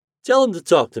 Tell him to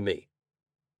talk to me."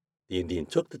 The Indian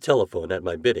took the telephone at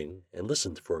my bidding and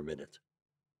listened for a minute.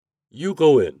 "You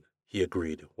go in," he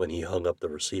agreed when he hung up the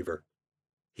receiver.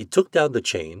 He took down the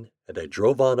chain, and I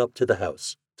drove on up to the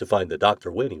house to find the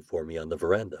doctor waiting for me on the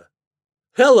veranda.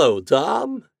 "Hello,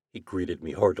 Tom," he greeted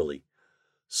me heartily.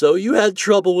 "So you had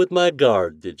trouble with my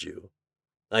guard, did you?"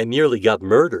 "I nearly got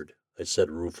murdered," I said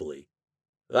ruefully.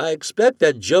 "I expect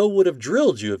that Joe would have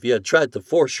drilled you if you had tried to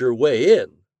force your way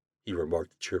in," he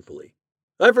remarked cheerfully.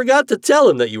 "I forgot to tell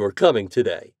him that you were coming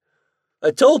today.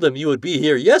 I told him you would be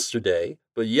here yesterday,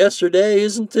 but yesterday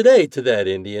isn't today to that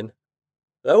Indian.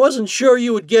 I wasn't sure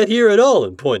you would get here at all,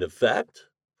 in point of fact,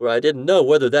 for I didn't know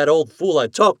whether that old fool I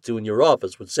talked to in your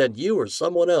office would send you or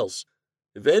someone else.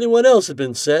 If anyone else had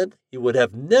been sent, he would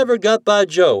have never got by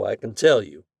Joe, I can tell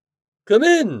you. Come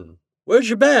in. Where's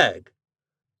your bag?"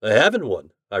 "I haven't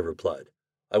one," I replied.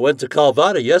 "I went to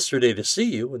Calvada yesterday to see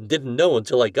you and didn't know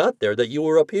until I got there that you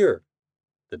were up here."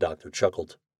 The doctor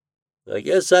chuckled. "I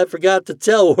guess I forgot to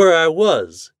tell where I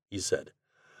was," he said.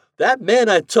 "That man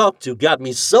I talked to got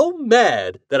me so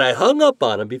mad that I hung up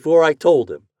on him before I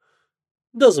told him.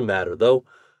 Doesn't matter, though.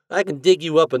 I can dig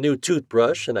you up a new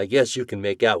toothbrush, and I guess you can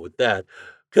make out with that.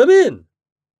 Come in."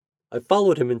 I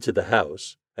followed him into the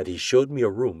house, and he showed me a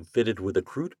room fitted with a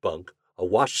crude bunk, a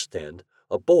washstand,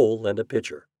 a bowl, and a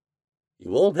pitcher.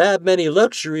 "You won't have many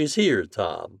luxuries here,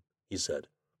 Tom," he said,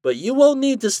 "but you won't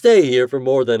need to stay here for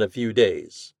more than a few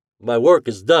days. My work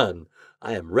is done.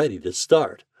 I am ready to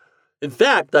start. In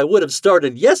fact, I would have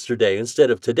started yesterday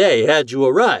instead of today had you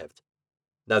arrived.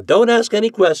 Now don't ask any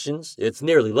questions. It's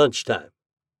nearly lunchtime."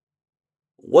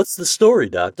 What's the story,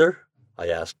 Doctor? I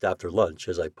asked after lunch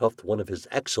as I puffed one of his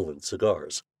excellent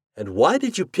cigars. And why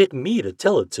did you pick me to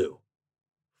tell it to?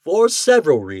 For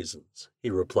several reasons,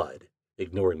 he replied,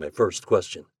 ignoring my first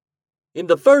question. In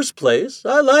the first place,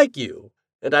 I like you,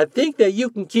 and I think that you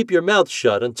can keep your mouth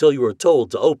shut until you are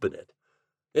told to open it.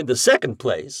 In the second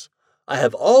place, I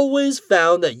have always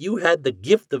found that you had the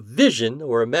gift of vision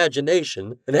or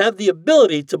imagination and have the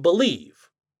ability to believe.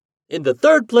 In the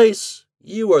third place,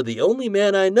 you are the only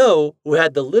man I know who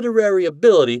had the literary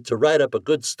ability to write up a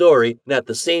good story and at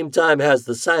the same time has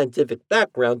the scientific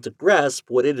background to grasp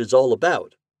what it is all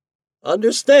about.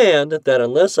 Understand that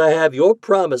unless I have your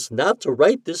promise not to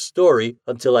write this story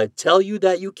until I tell you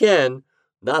that you can,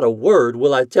 not a word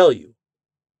will I tell you.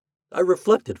 I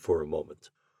reflected for a moment.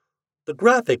 The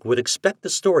Graphic would expect the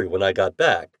story when I got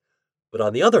back, but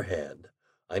on the other hand,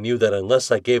 I knew that unless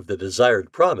I gave the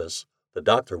desired promise, the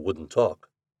doctor wouldn't talk.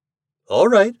 All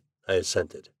right, I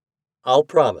assented. I'll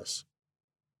promise.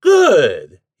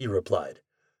 Good, he replied.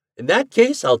 In that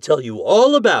case, I'll tell you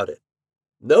all about it.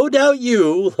 No doubt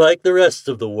you, like the rest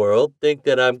of the world, think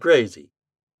that I'm crazy.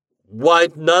 Why,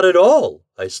 not at all,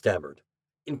 I stammered.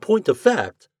 In point of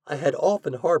fact, I had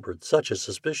often harbored such a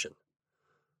suspicion.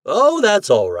 Oh, that's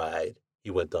all right, he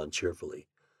went on cheerfully.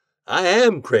 I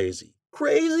am crazy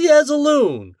as a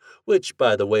loon, which,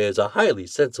 by the way, is a highly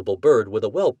sensible bird with a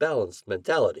well-balanced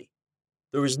mentality.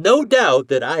 There is no doubt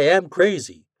that I am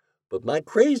crazy, but my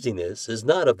craziness is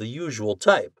not of the usual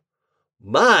type.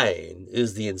 Mine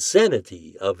is the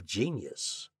insanity of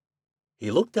genius.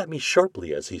 He looked at me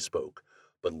sharply as he spoke,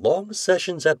 but long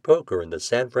sessions at poker in the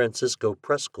San Francisco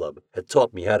Press Club had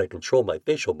taught me how to control my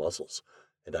facial muscles,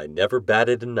 and I never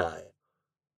batted an eye.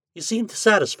 He seemed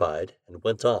satisfied and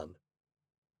went on.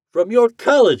 From your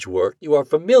college work, you are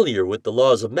familiar with the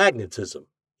laws of magnetism,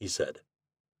 he said.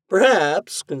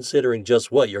 Perhaps, considering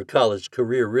just what your college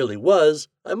career really was,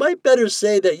 I might better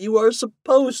say that you are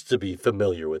supposed to be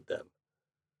familiar with them.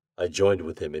 I joined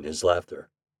with him in his laughter.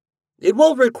 It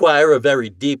won't require a very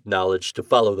deep knowledge to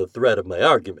follow the thread of my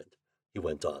argument, he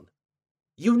went on.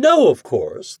 You know, of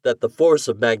course, that the force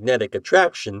of magnetic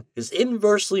attraction is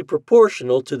inversely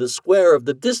proportional to the square of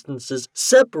the distances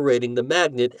separating the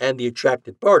magnet and the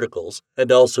attracted particles,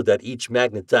 and also that each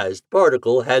magnetized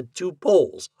particle had two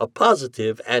poles, a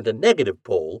positive and a negative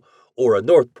pole, or a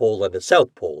north pole and a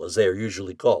south pole, as they are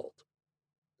usually called.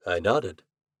 I nodded.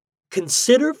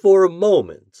 Consider for a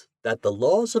moment that the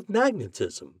laws of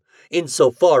magnetism,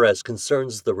 insofar as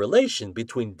concerns the relation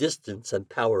between distance and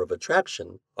power of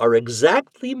attraction, are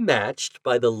exactly matched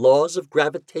by the laws of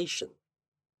gravitation.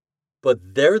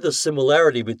 But there the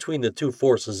similarity between the two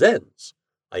forces ends,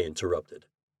 I interrupted.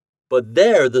 But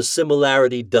there the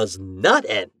similarity does not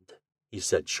end, he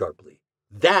said sharply.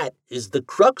 That is the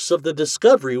crux of the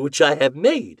discovery which I have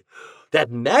made, that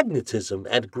magnetism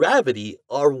and gravity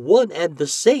are one and the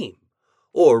same,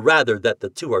 or rather that the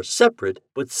two are separate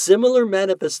but similar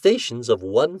manifestations of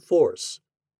one force.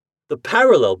 The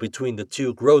parallel between the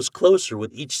two grows closer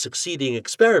with each succeeding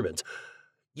experiment.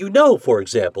 You know, for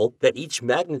example, that each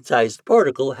magnetized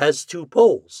particle has two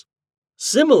poles.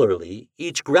 Similarly,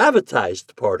 each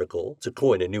gravitized particle, to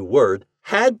coin a new word,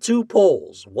 had two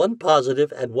poles, one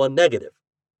positive and one negative.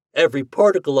 Every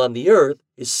particle on the Earth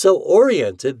is so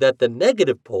oriented that the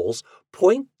negative poles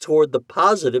point toward the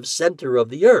positive center of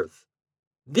the Earth.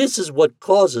 This is what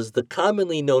causes the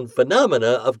commonly known phenomena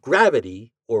of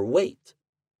gravity or weight.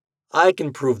 I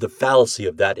can prove the fallacy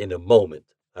of that in a moment,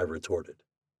 I retorted.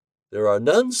 There are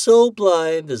none so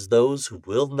blind as those who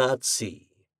will not see,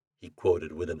 he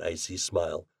quoted with an icy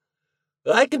smile.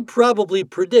 I can probably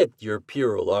predict your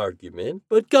puerile argument,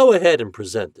 but go ahead and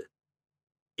present it.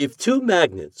 If two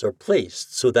magnets are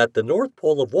placed so that the north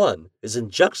pole of one is in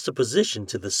juxtaposition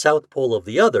to the south pole of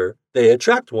the other, they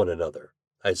attract one another,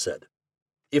 I said.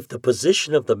 If the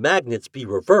position of the magnets be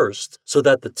reversed so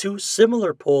that the two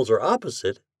similar poles are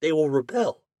opposite, they will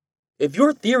repel. If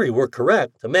your theory were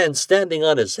correct, a man standing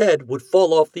on his head would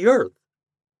fall off the earth.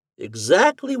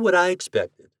 Exactly what I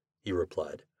expected, he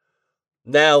replied.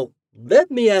 Now, let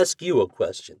me ask you a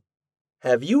question.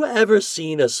 Have you ever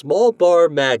seen a small bar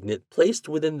magnet placed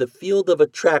within the field of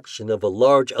attraction of a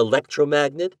large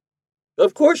electromagnet?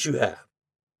 Of course you have.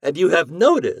 And you have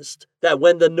noticed that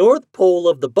when the north pole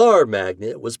of the bar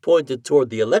magnet was pointed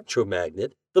toward the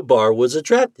electromagnet, the bar was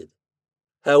attracted.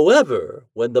 However,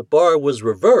 when the bar was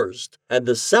reversed and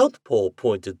the south pole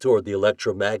pointed toward the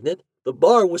electromagnet, the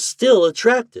bar was still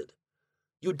attracted.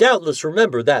 You doubtless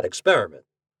remember that experiment.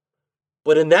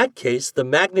 But in that case, the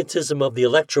magnetism of the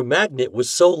electromagnet was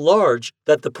so large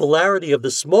that the polarity of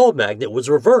the small magnet was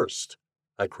reversed,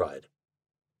 I cried.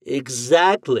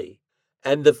 Exactly.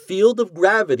 And the field of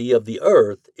gravity of the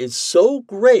Earth is so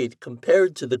great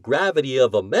compared to the gravity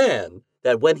of a man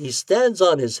that when he stands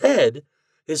on his head,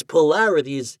 his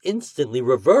polarity is instantly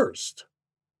reversed.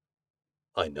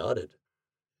 I nodded.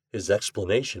 His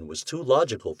explanation was too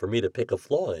logical for me to pick a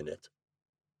flaw in it.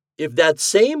 If that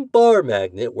same bar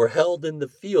magnet were held in the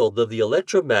field of the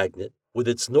electromagnet with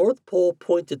its north pole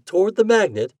pointed toward the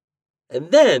magnet,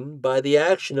 and then, by the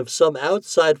action of some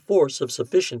outside force of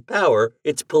sufficient power,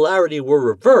 its polarity were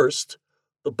reversed,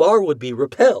 the bar would be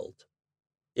repelled.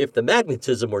 If the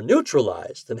magnetism were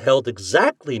neutralized and held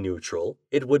exactly neutral,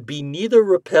 it would be neither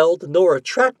repelled nor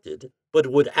attracted, but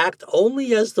would act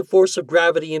only as the force of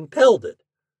gravity impelled it.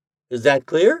 Is that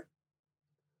clear?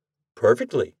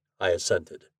 Perfectly, I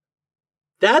assented.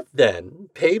 That, then,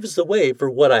 paves the way for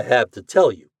what I have to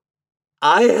tell you.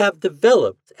 I have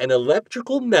developed an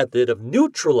electrical method of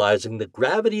neutralizing the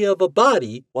gravity of a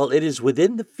body while it is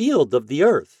within the field of the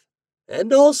Earth,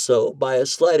 and also, by a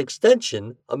slight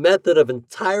extension, a method of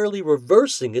entirely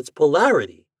reversing its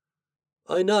polarity.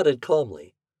 I nodded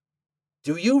calmly.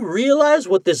 Do you realize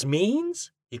what this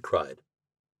means? He cried.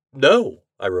 No,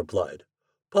 I replied,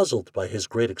 puzzled by his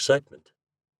great excitement.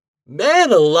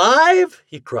 Man alive,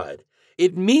 he cried.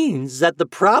 It means that the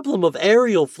problem of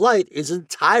aerial flight is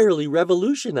entirely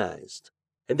revolutionized,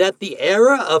 and that the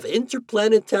era of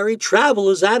interplanetary travel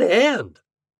is at hand.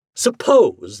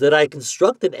 Suppose that I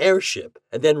construct an airship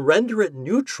and then render it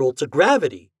neutral to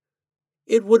gravity.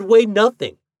 It would weigh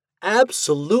nothing,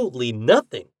 absolutely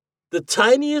nothing. The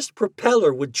tiniest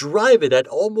propeller would drive it at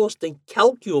almost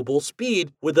incalculable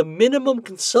speed with a minimum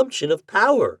consumption of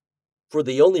power, for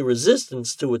the only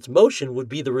resistance to its motion would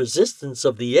be the resistance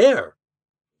of the air.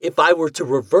 If I were to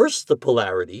reverse the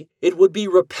polarity, it would be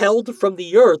repelled from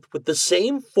the Earth with the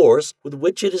same force with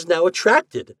which it is now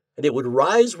attracted, and it would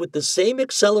rise with the same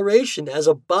acceleration as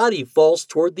a body falls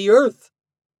toward the Earth.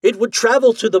 It would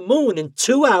travel to the moon in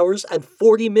 2 hours and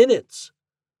 40 minutes.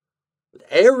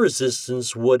 Air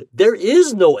resistance would... There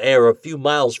is no air a few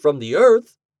miles from the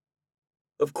Earth.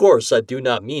 Of course, I do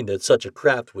not mean that such a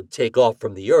craft would take off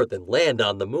from the Earth and land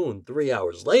on the moon 3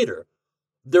 hours later.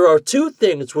 There are two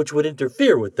things which would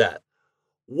interfere with that.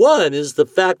 One is the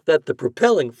fact that the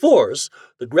propelling force,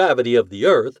 the gravity of the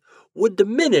Earth, would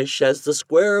diminish as the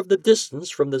square of the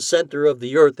distance from the center of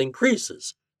the Earth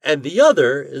increases. And the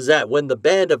other is that when the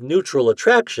band of neutral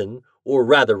attraction, or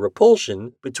rather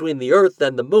repulsion, between the Earth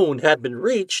and the moon had been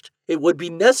reached, it would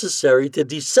be necessary to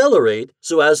decelerate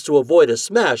so as to avoid a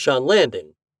smash on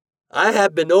landing. I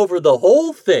have been over the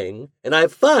whole thing, and I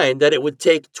find that it would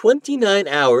take 29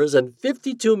 hours and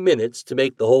 52 minutes to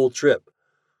make the whole trip.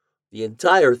 The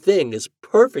entire thing is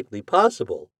perfectly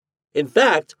possible. In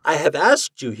fact, I have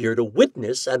asked you here to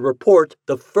witness and report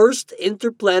the first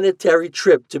interplanetary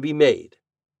trip to be made.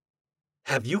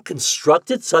 Have you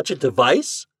constructed such a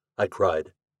device? I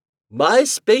cried. My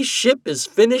spaceship is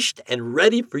finished and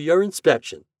ready for your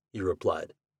inspection, he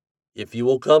replied. If you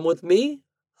will come with me,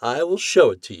 I will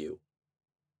show it to you.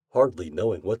 Hardly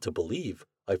knowing what to believe,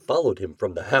 I followed him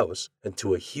from the house and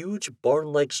to a huge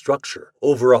barn-like structure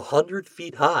over 100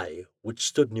 feet high, which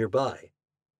stood nearby.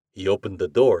 He opened the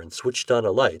door and switched on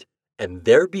a light, and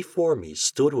there before me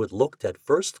stood what looked at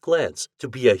first glance to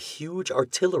be a huge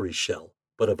artillery shell,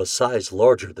 but of a size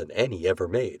larger than any ever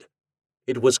made.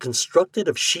 It was constructed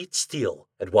of sheet steel,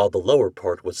 and while the lower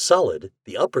part was solid,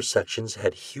 the upper sections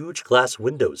had huge glass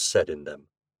windows set in them.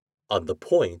 On the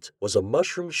point was a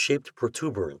mushroom-shaped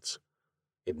protuberance.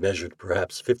 It measured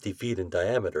perhaps 50 feet in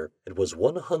diameter and was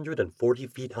 140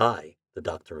 feet high, the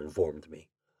doctor informed me.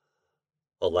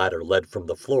 A ladder led from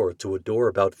the floor to a door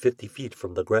about 50 feet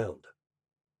from the ground.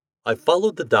 I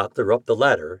followed the doctor up the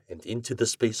ladder and into the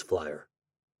space flyer.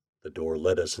 The door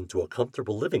led us into a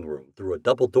comfortable living room through a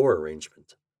double-door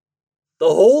arrangement. The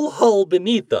whole hull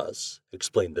beneath us,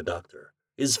 explained the doctor,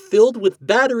 is filled with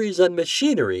batteries and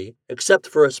machinery except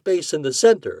for a space in the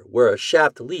center where a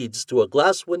shaft leads to a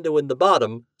glass window in the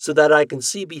bottom so that I can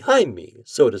see behind me,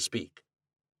 so to speak.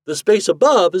 The space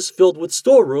above is filled with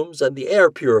storerooms and the air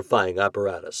purifying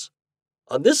apparatus.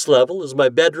 On this level is my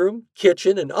bedroom,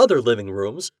 kitchen, and other living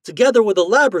rooms, together with a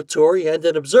laboratory and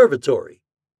an observatory.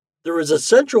 There is a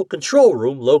central control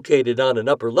room located on an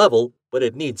upper level, but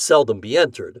it need seldom be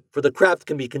entered, for the craft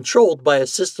can be controlled by a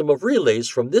system of relays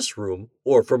from this room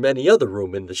or from any other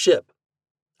room in the ship.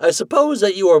 I suppose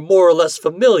that you are more or less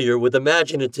familiar with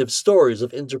imaginative stories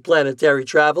of interplanetary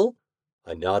travel?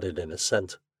 I nodded in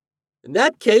assent. In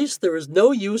that case, there is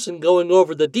no use in going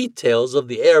over the details of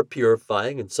the air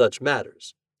purifying and such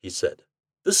matters, he said.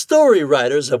 The story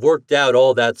writers have worked out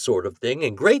all that sort of thing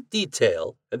in great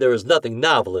detail, and there is nothing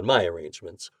novel in my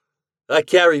arrangements. I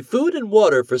carry food and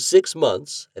water for 6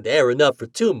 months, and air enough for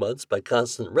 2 months by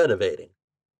constant renovating.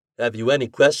 Have you any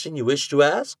question you wish to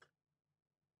ask?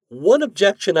 One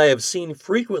objection I have seen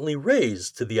frequently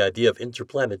raised to the idea of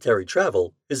interplanetary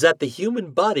travel is that the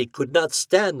human body could not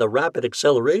stand the rapid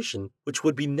acceleration which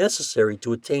would be necessary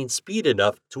to attain speed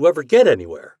enough to ever get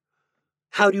anywhere.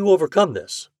 How do you overcome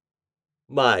this?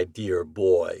 My dear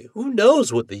boy, who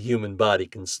knows what the human body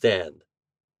can stand?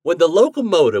 When the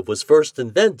locomotive was first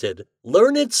invented,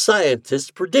 learned scientists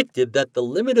predicted that the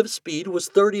limit of speed was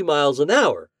 30 miles an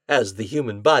hour, as the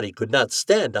human body could not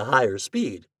stand a higher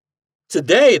speed.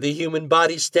 Today, the human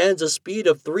body stands a speed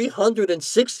of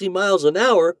 360 miles an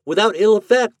hour without ill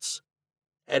effects.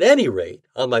 At any rate,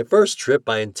 on my first trip,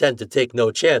 I intend to take no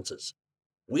chances.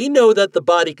 We know that the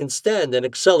body can stand an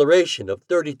acceleration of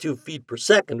 32 feet per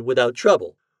second without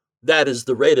trouble. That is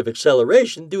the rate of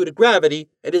acceleration due to gravity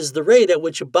and is the rate at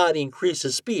which a body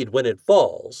increases speed when it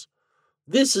falls.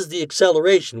 This is the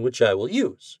acceleration which I will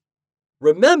use.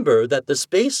 Remember that the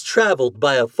space traveled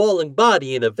by a falling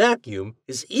body in a vacuum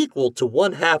is equal to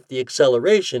 1/2 the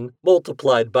acceleration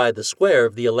multiplied by the square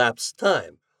of the elapsed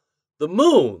time. The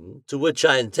moon, to which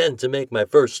I intend to make my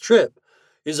first trip,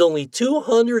 is only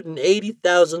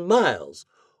 280,000 miles,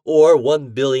 or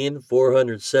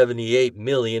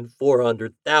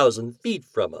 1,478,400,000 feet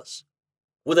from us.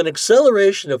 With an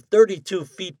acceleration of 32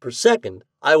 feet per second,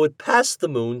 I would pass the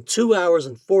moon 2 hours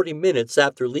and 40 minutes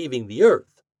after leaving the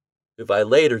Earth. If I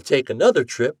later take another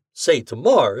trip, say to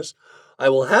Mars, I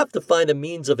will have to find a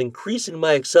means of increasing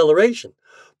my acceleration,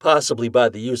 possibly by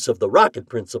the use of the rocket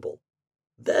principle.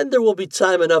 Then there will be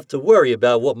time enough to worry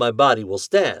about what my body will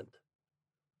stand.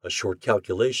 A short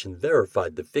calculation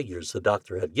verified the figures the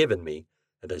doctor had given me,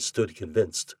 and I stood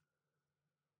convinced.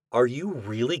 Are you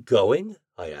really going?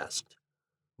 I asked.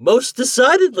 Most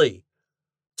decidedly.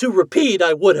 To repeat,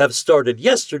 I would have started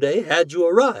yesterday had you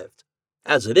arrived.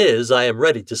 As it is, I am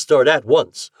ready to start at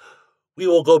once. We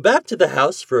will go back to the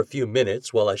house for a few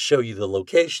minutes while I show you the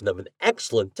location of an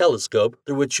excellent telescope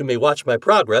through which you may watch my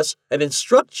progress and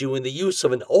instruct you in the use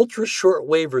of an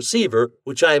ultra-shortwave receiver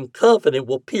which I am confident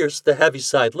will pierce the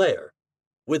heaviside layer.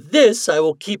 With this, I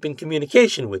will keep in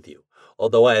communication with you,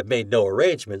 although I have made no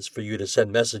arrangements for you to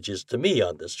send messages to me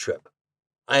on this trip.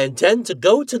 I intend to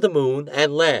go to the moon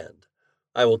and land.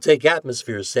 I will take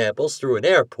atmosphere samples through an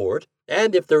airport,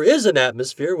 and if there is an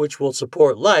atmosphere which will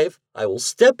support life, I will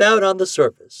step out on the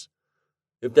surface.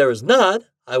 If there is not,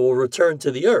 I will return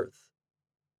to the Earth.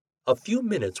 A few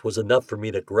minutes was enough for me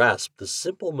to grasp the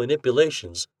simple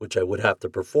manipulations which I would have to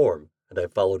perform, and I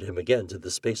followed him again to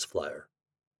the space flyer.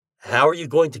 How are you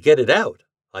going to get it out?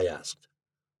 I asked.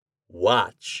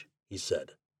 Watch, he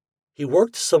said. He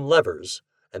worked some levers,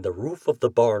 and the roof of the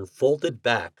barn folded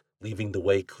back, leaving the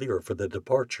way clear for the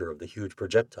departure of the huge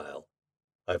projectile.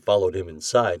 I followed him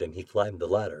inside, and he climbed the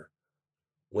ladder.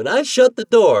 When I shut the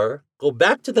door, go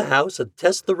back to the house and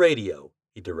test the radio,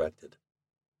 he directed.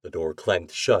 The door clanged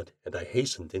shut, and I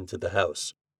hastened into the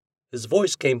house. His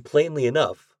voice came plainly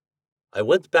enough. I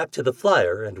went back to the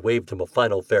flyer and waved him a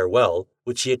final farewell,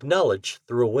 which he acknowledged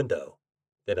through a window.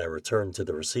 Then I returned to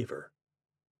the receiver.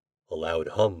 A loud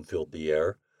hum filled the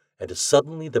air, and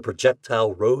suddenly the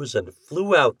projectile rose and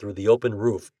flew out through the open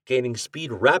roof, gaining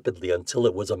speed rapidly until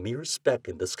it was a mere speck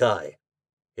in the sky.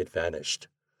 It vanished.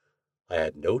 I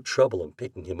had no trouble in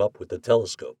picking him up with the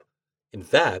telescope. In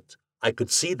fact, I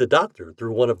could see the doctor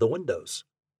through one of the windows.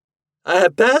 I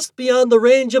have passed beyond the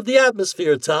range of the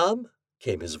atmosphere, Tom,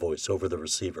 came his voice over the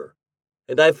receiver,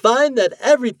 and I find that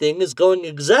everything is going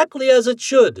exactly as it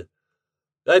should.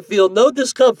 I feel no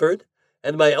discomfort,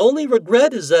 and my only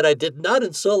regret is that I did not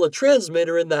install a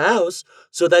transmitter in the house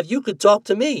so that you could talk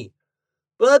to me.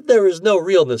 But there is no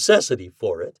real necessity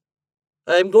for it.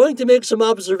 I am going to make some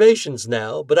observations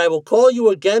now, but I will call you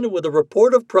again with a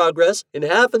report of progress in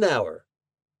half an hour.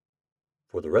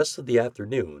 For the rest of the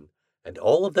afternoon, and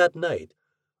all of that night,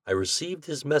 I received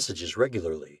his messages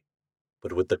regularly,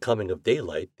 but with the coming of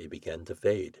daylight they began to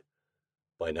fade.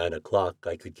 By 9 o'clock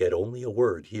I could get only a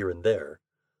word here and there.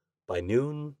 By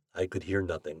noon, I could hear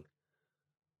nothing.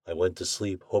 I went to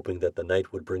sleep hoping that the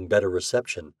night would bring better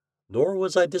reception, nor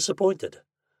was I disappointed.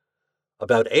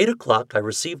 About 8 o'clock I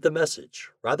received a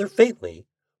message, rather faintly,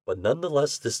 but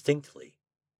nonetheless distinctly.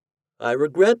 I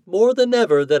regret more than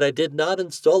ever that I did not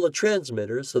install a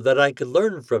transmitter so that I could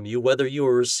learn from you whether you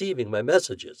were receiving my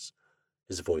messages,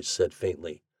 his voice said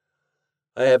faintly.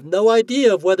 I have no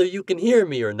idea of whether you can hear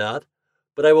me or not,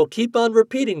 but I will keep on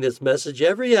repeating this message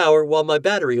every hour while my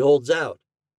battery holds out.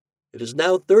 It is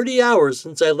now 30 hours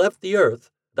since I left the Earth,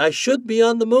 and I should be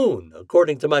on the moon,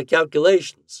 according to my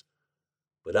calculations.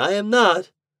 But I am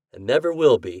not, and never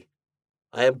will be.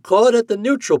 I am caught at the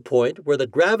neutral point where the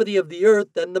gravity of the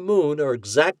Earth and the Moon are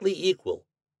exactly equal.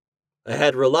 I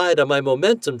had relied on my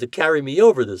momentum to carry me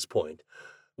over this point.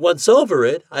 Once over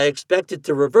it, I expected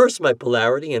to reverse my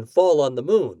polarity and fall on the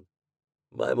Moon.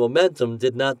 My momentum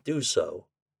did not do so.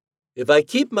 If I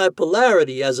keep my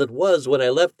polarity as it was when I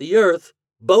left the Earth,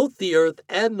 both the Earth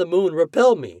and the Moon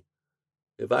repel me.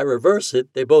 If I reverse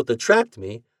it, they both attract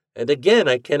me, and again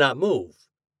I cannot move.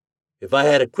 If I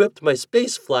had equipped my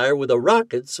space flyer with a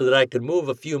rocket so that I could move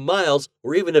a few miles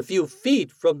or even a few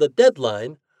feet from the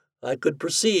deadline, I could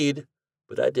proceed,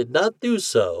 but I did not do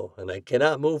so, and I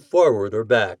cannot move forward or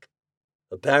back.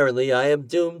 Apparently, I am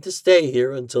doomed to stay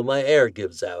here until my air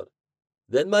gives out.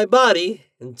 Then my body,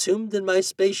 entombed in my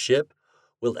spaceship,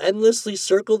 will endlessly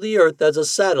circle the Earth as a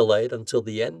satellite until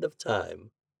the end of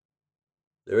time.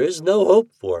 There is no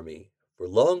hope for me, for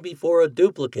long before a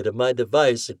duplicate of my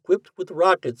device equipped with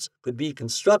rockets could be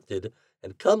constructed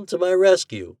and come to my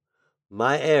rescue,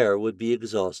 my air would be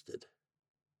exhausted.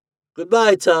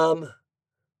 Goodbye, Tom.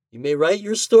 You may write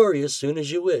your story as soon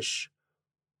as you wish.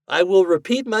 I will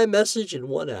repeat my message in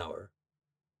 1 hour.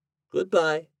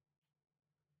 Goodbye.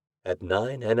 At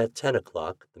 9 and at 10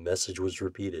 o'clock, the message was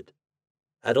repeated.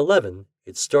 At 11,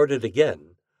 it started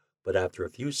again, but after a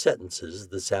few sentences,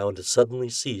 the sound suddenly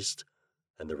ceased,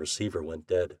 and the receiver went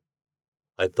dead.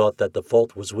 I thought that the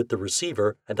fault was with the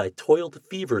receiver, and I toiled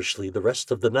feverishly the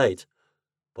rest of the night,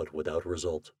 but without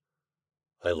result.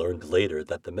 I learned later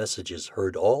that the messages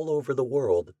heard all over the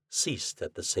world ceased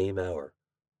at the same hour.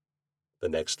 The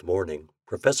next morning,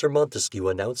 Professor Montesquieu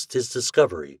announced his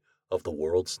discovery of the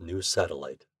world's new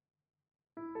satellite.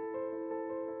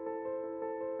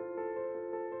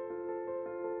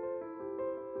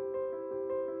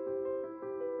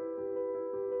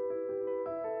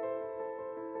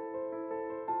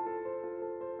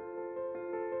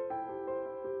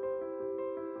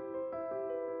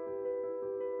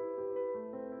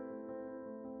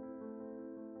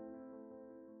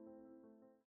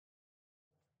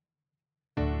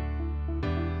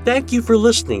 Thank you for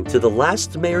listening to the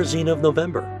last Mayorzine of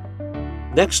November.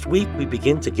 Next week, we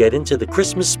begin to get into the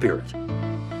Christmas spirit.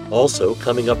 Also,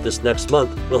 coming up this next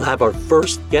month, we'll have our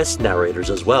first guest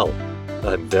narrators as well.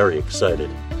 I'm very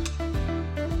excited.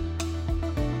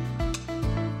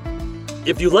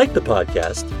 If you like the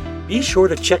podcast, be sure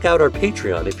to check out our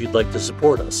Patreon if you'd like to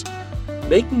support us.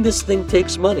 Making this thing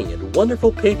takes money, and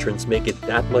wonderful patrons make it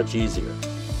that much easier.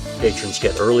 Patrons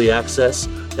get early access,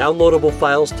 downloadable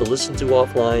files to listen to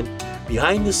offline,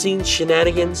 behind-the-scenes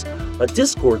shenanigans, a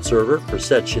Discord server for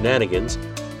said shenanigans,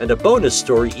 and a bonus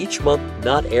story each month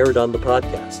not aired on the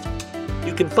podcast.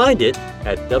 You can find it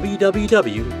at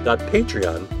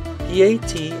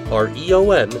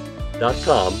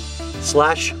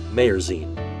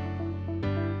www.patreon.com/Mayorzine.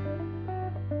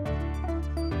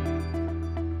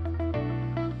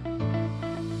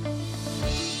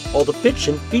 All the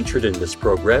fiction featured in this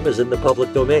program is in the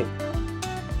public domain.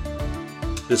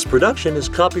 This production is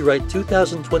copyright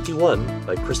 2021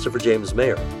 by Christopher James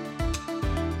Mayer.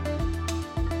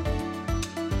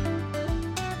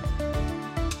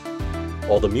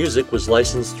 All the music was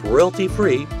licensed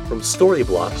royalty-free from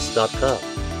Storyblocks.com.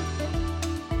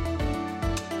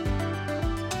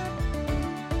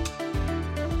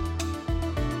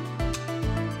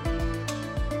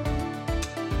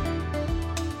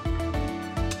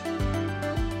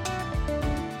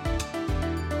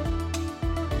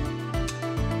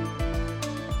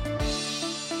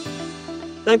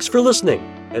 Thanks for listening,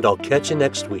 and I'll catch you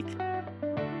next week.